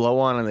you blow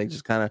on and they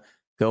just kind of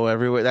go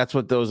everywhere. That's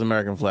what those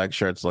American flag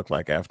shirts look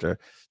like after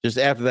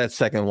that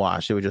second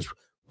wash. It would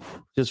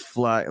just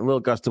fly, a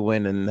little gust of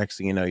wind, and next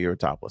thing you know, you're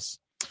topless.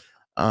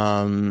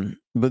 But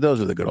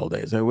those are the good old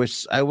days. I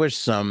wish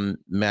some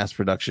mass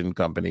production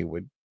company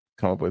would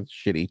come up with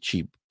shitty,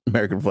 cheap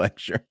American flag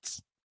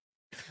shirts,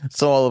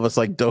 so all of us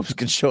like dopes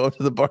could show up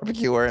to the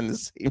barbecue wearing the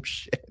same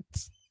shit.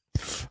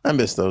 I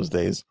miss those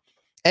days.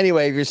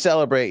 Anyway, if you're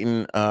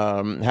celebrating,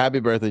 happy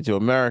birthday to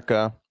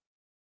America.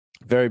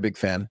 Very big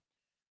fan.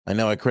 I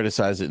know I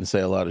criticize it and say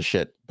a lot of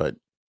shit, but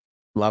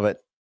love it.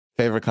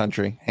 Favorite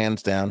country,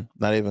 hands down,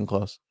 not even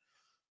close.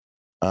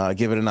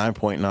 Give it a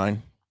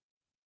 9.9.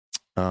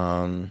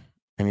 And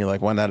you're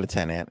like, 1 out of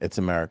 10, Ant. It's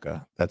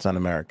America. That's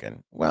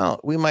un-American. Well,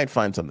 we might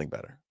find something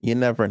better. You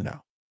never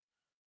know.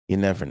 You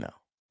never know.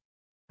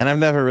 And I've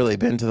never really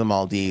been to the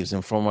Maldives,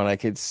 and from what I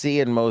could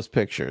see in most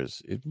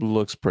pictures, it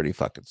looks pretty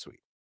fucking sweet.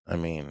 I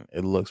mean,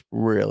 it looks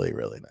really,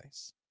 really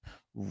nice.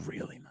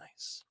 Really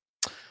nice.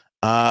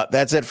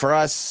 That's it for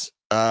us.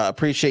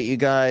 Appreciate you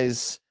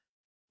guys.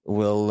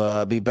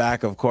 We'll be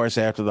back, of course,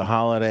 after the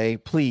holiday.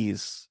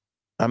 Please,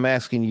 I'm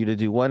asking you to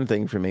do one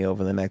thing for me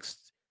over the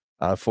next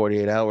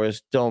 48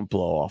 hours. Don't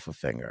blow off a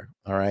finger.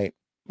 All right.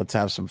 Let's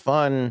have some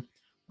fun.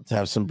 Let's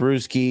have some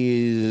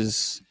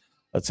brewskis.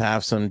 Let's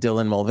have some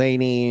Dylan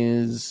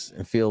Mulvaney's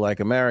and feel like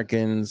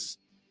Americans.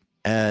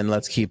 And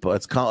let's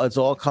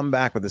all come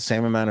back with the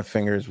same amount of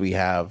fingers we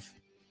have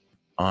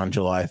on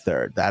July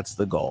 3rd. That's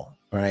the goal,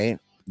 right?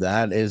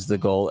 That is the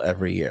goal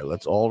every year.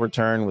 Let's all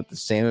return with the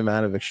same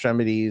amount of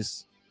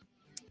extremities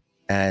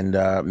and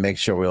make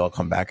sure we all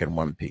come back in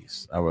one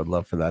piece. I would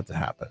love for that to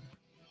happen.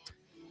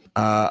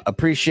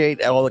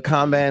 Appreciate all the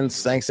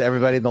comments. Thanks to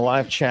everybody in the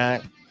live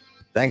chat.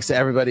 Thanks to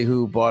everybody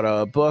who bought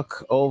a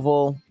book,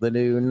 Oval, the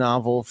new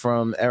novel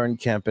from Erin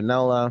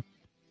Campanella.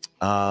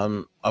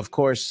 Of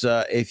course,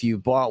 if you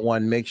bought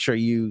one, make sure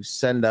you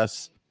send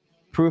us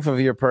proof of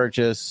your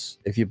purchase.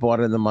 If you bought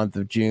it in the month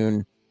of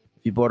June,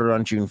 if you bought it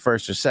on June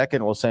 1st or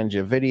 2nd, we'll send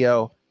you a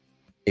video.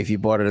 If you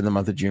bought it in the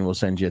month of June, we'll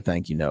send you a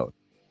thank you note.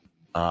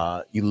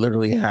 you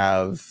literally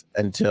have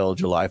until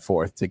July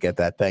 4th to get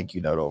that thank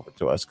you note over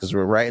to us, because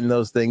we're writing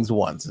those things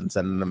once and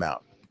sending them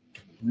out.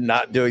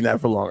 Not doing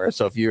that for longer.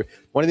 So if you're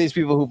one of these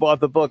people who bought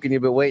the book and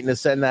you've been waiting to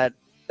send that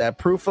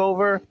proof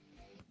over,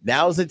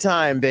 now's the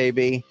time,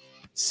 baby.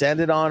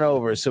 Send it on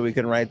over so we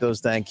can write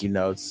those thank you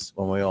notes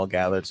when we all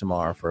gather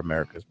tomorrow for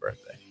America's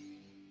birthday.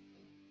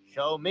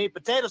 Show me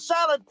potato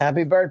salad.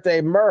 Happy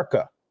birthday,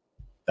 Merca.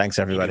 Thanks,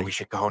 everybody. Maybe we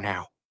should go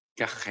now.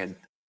 Go ahead.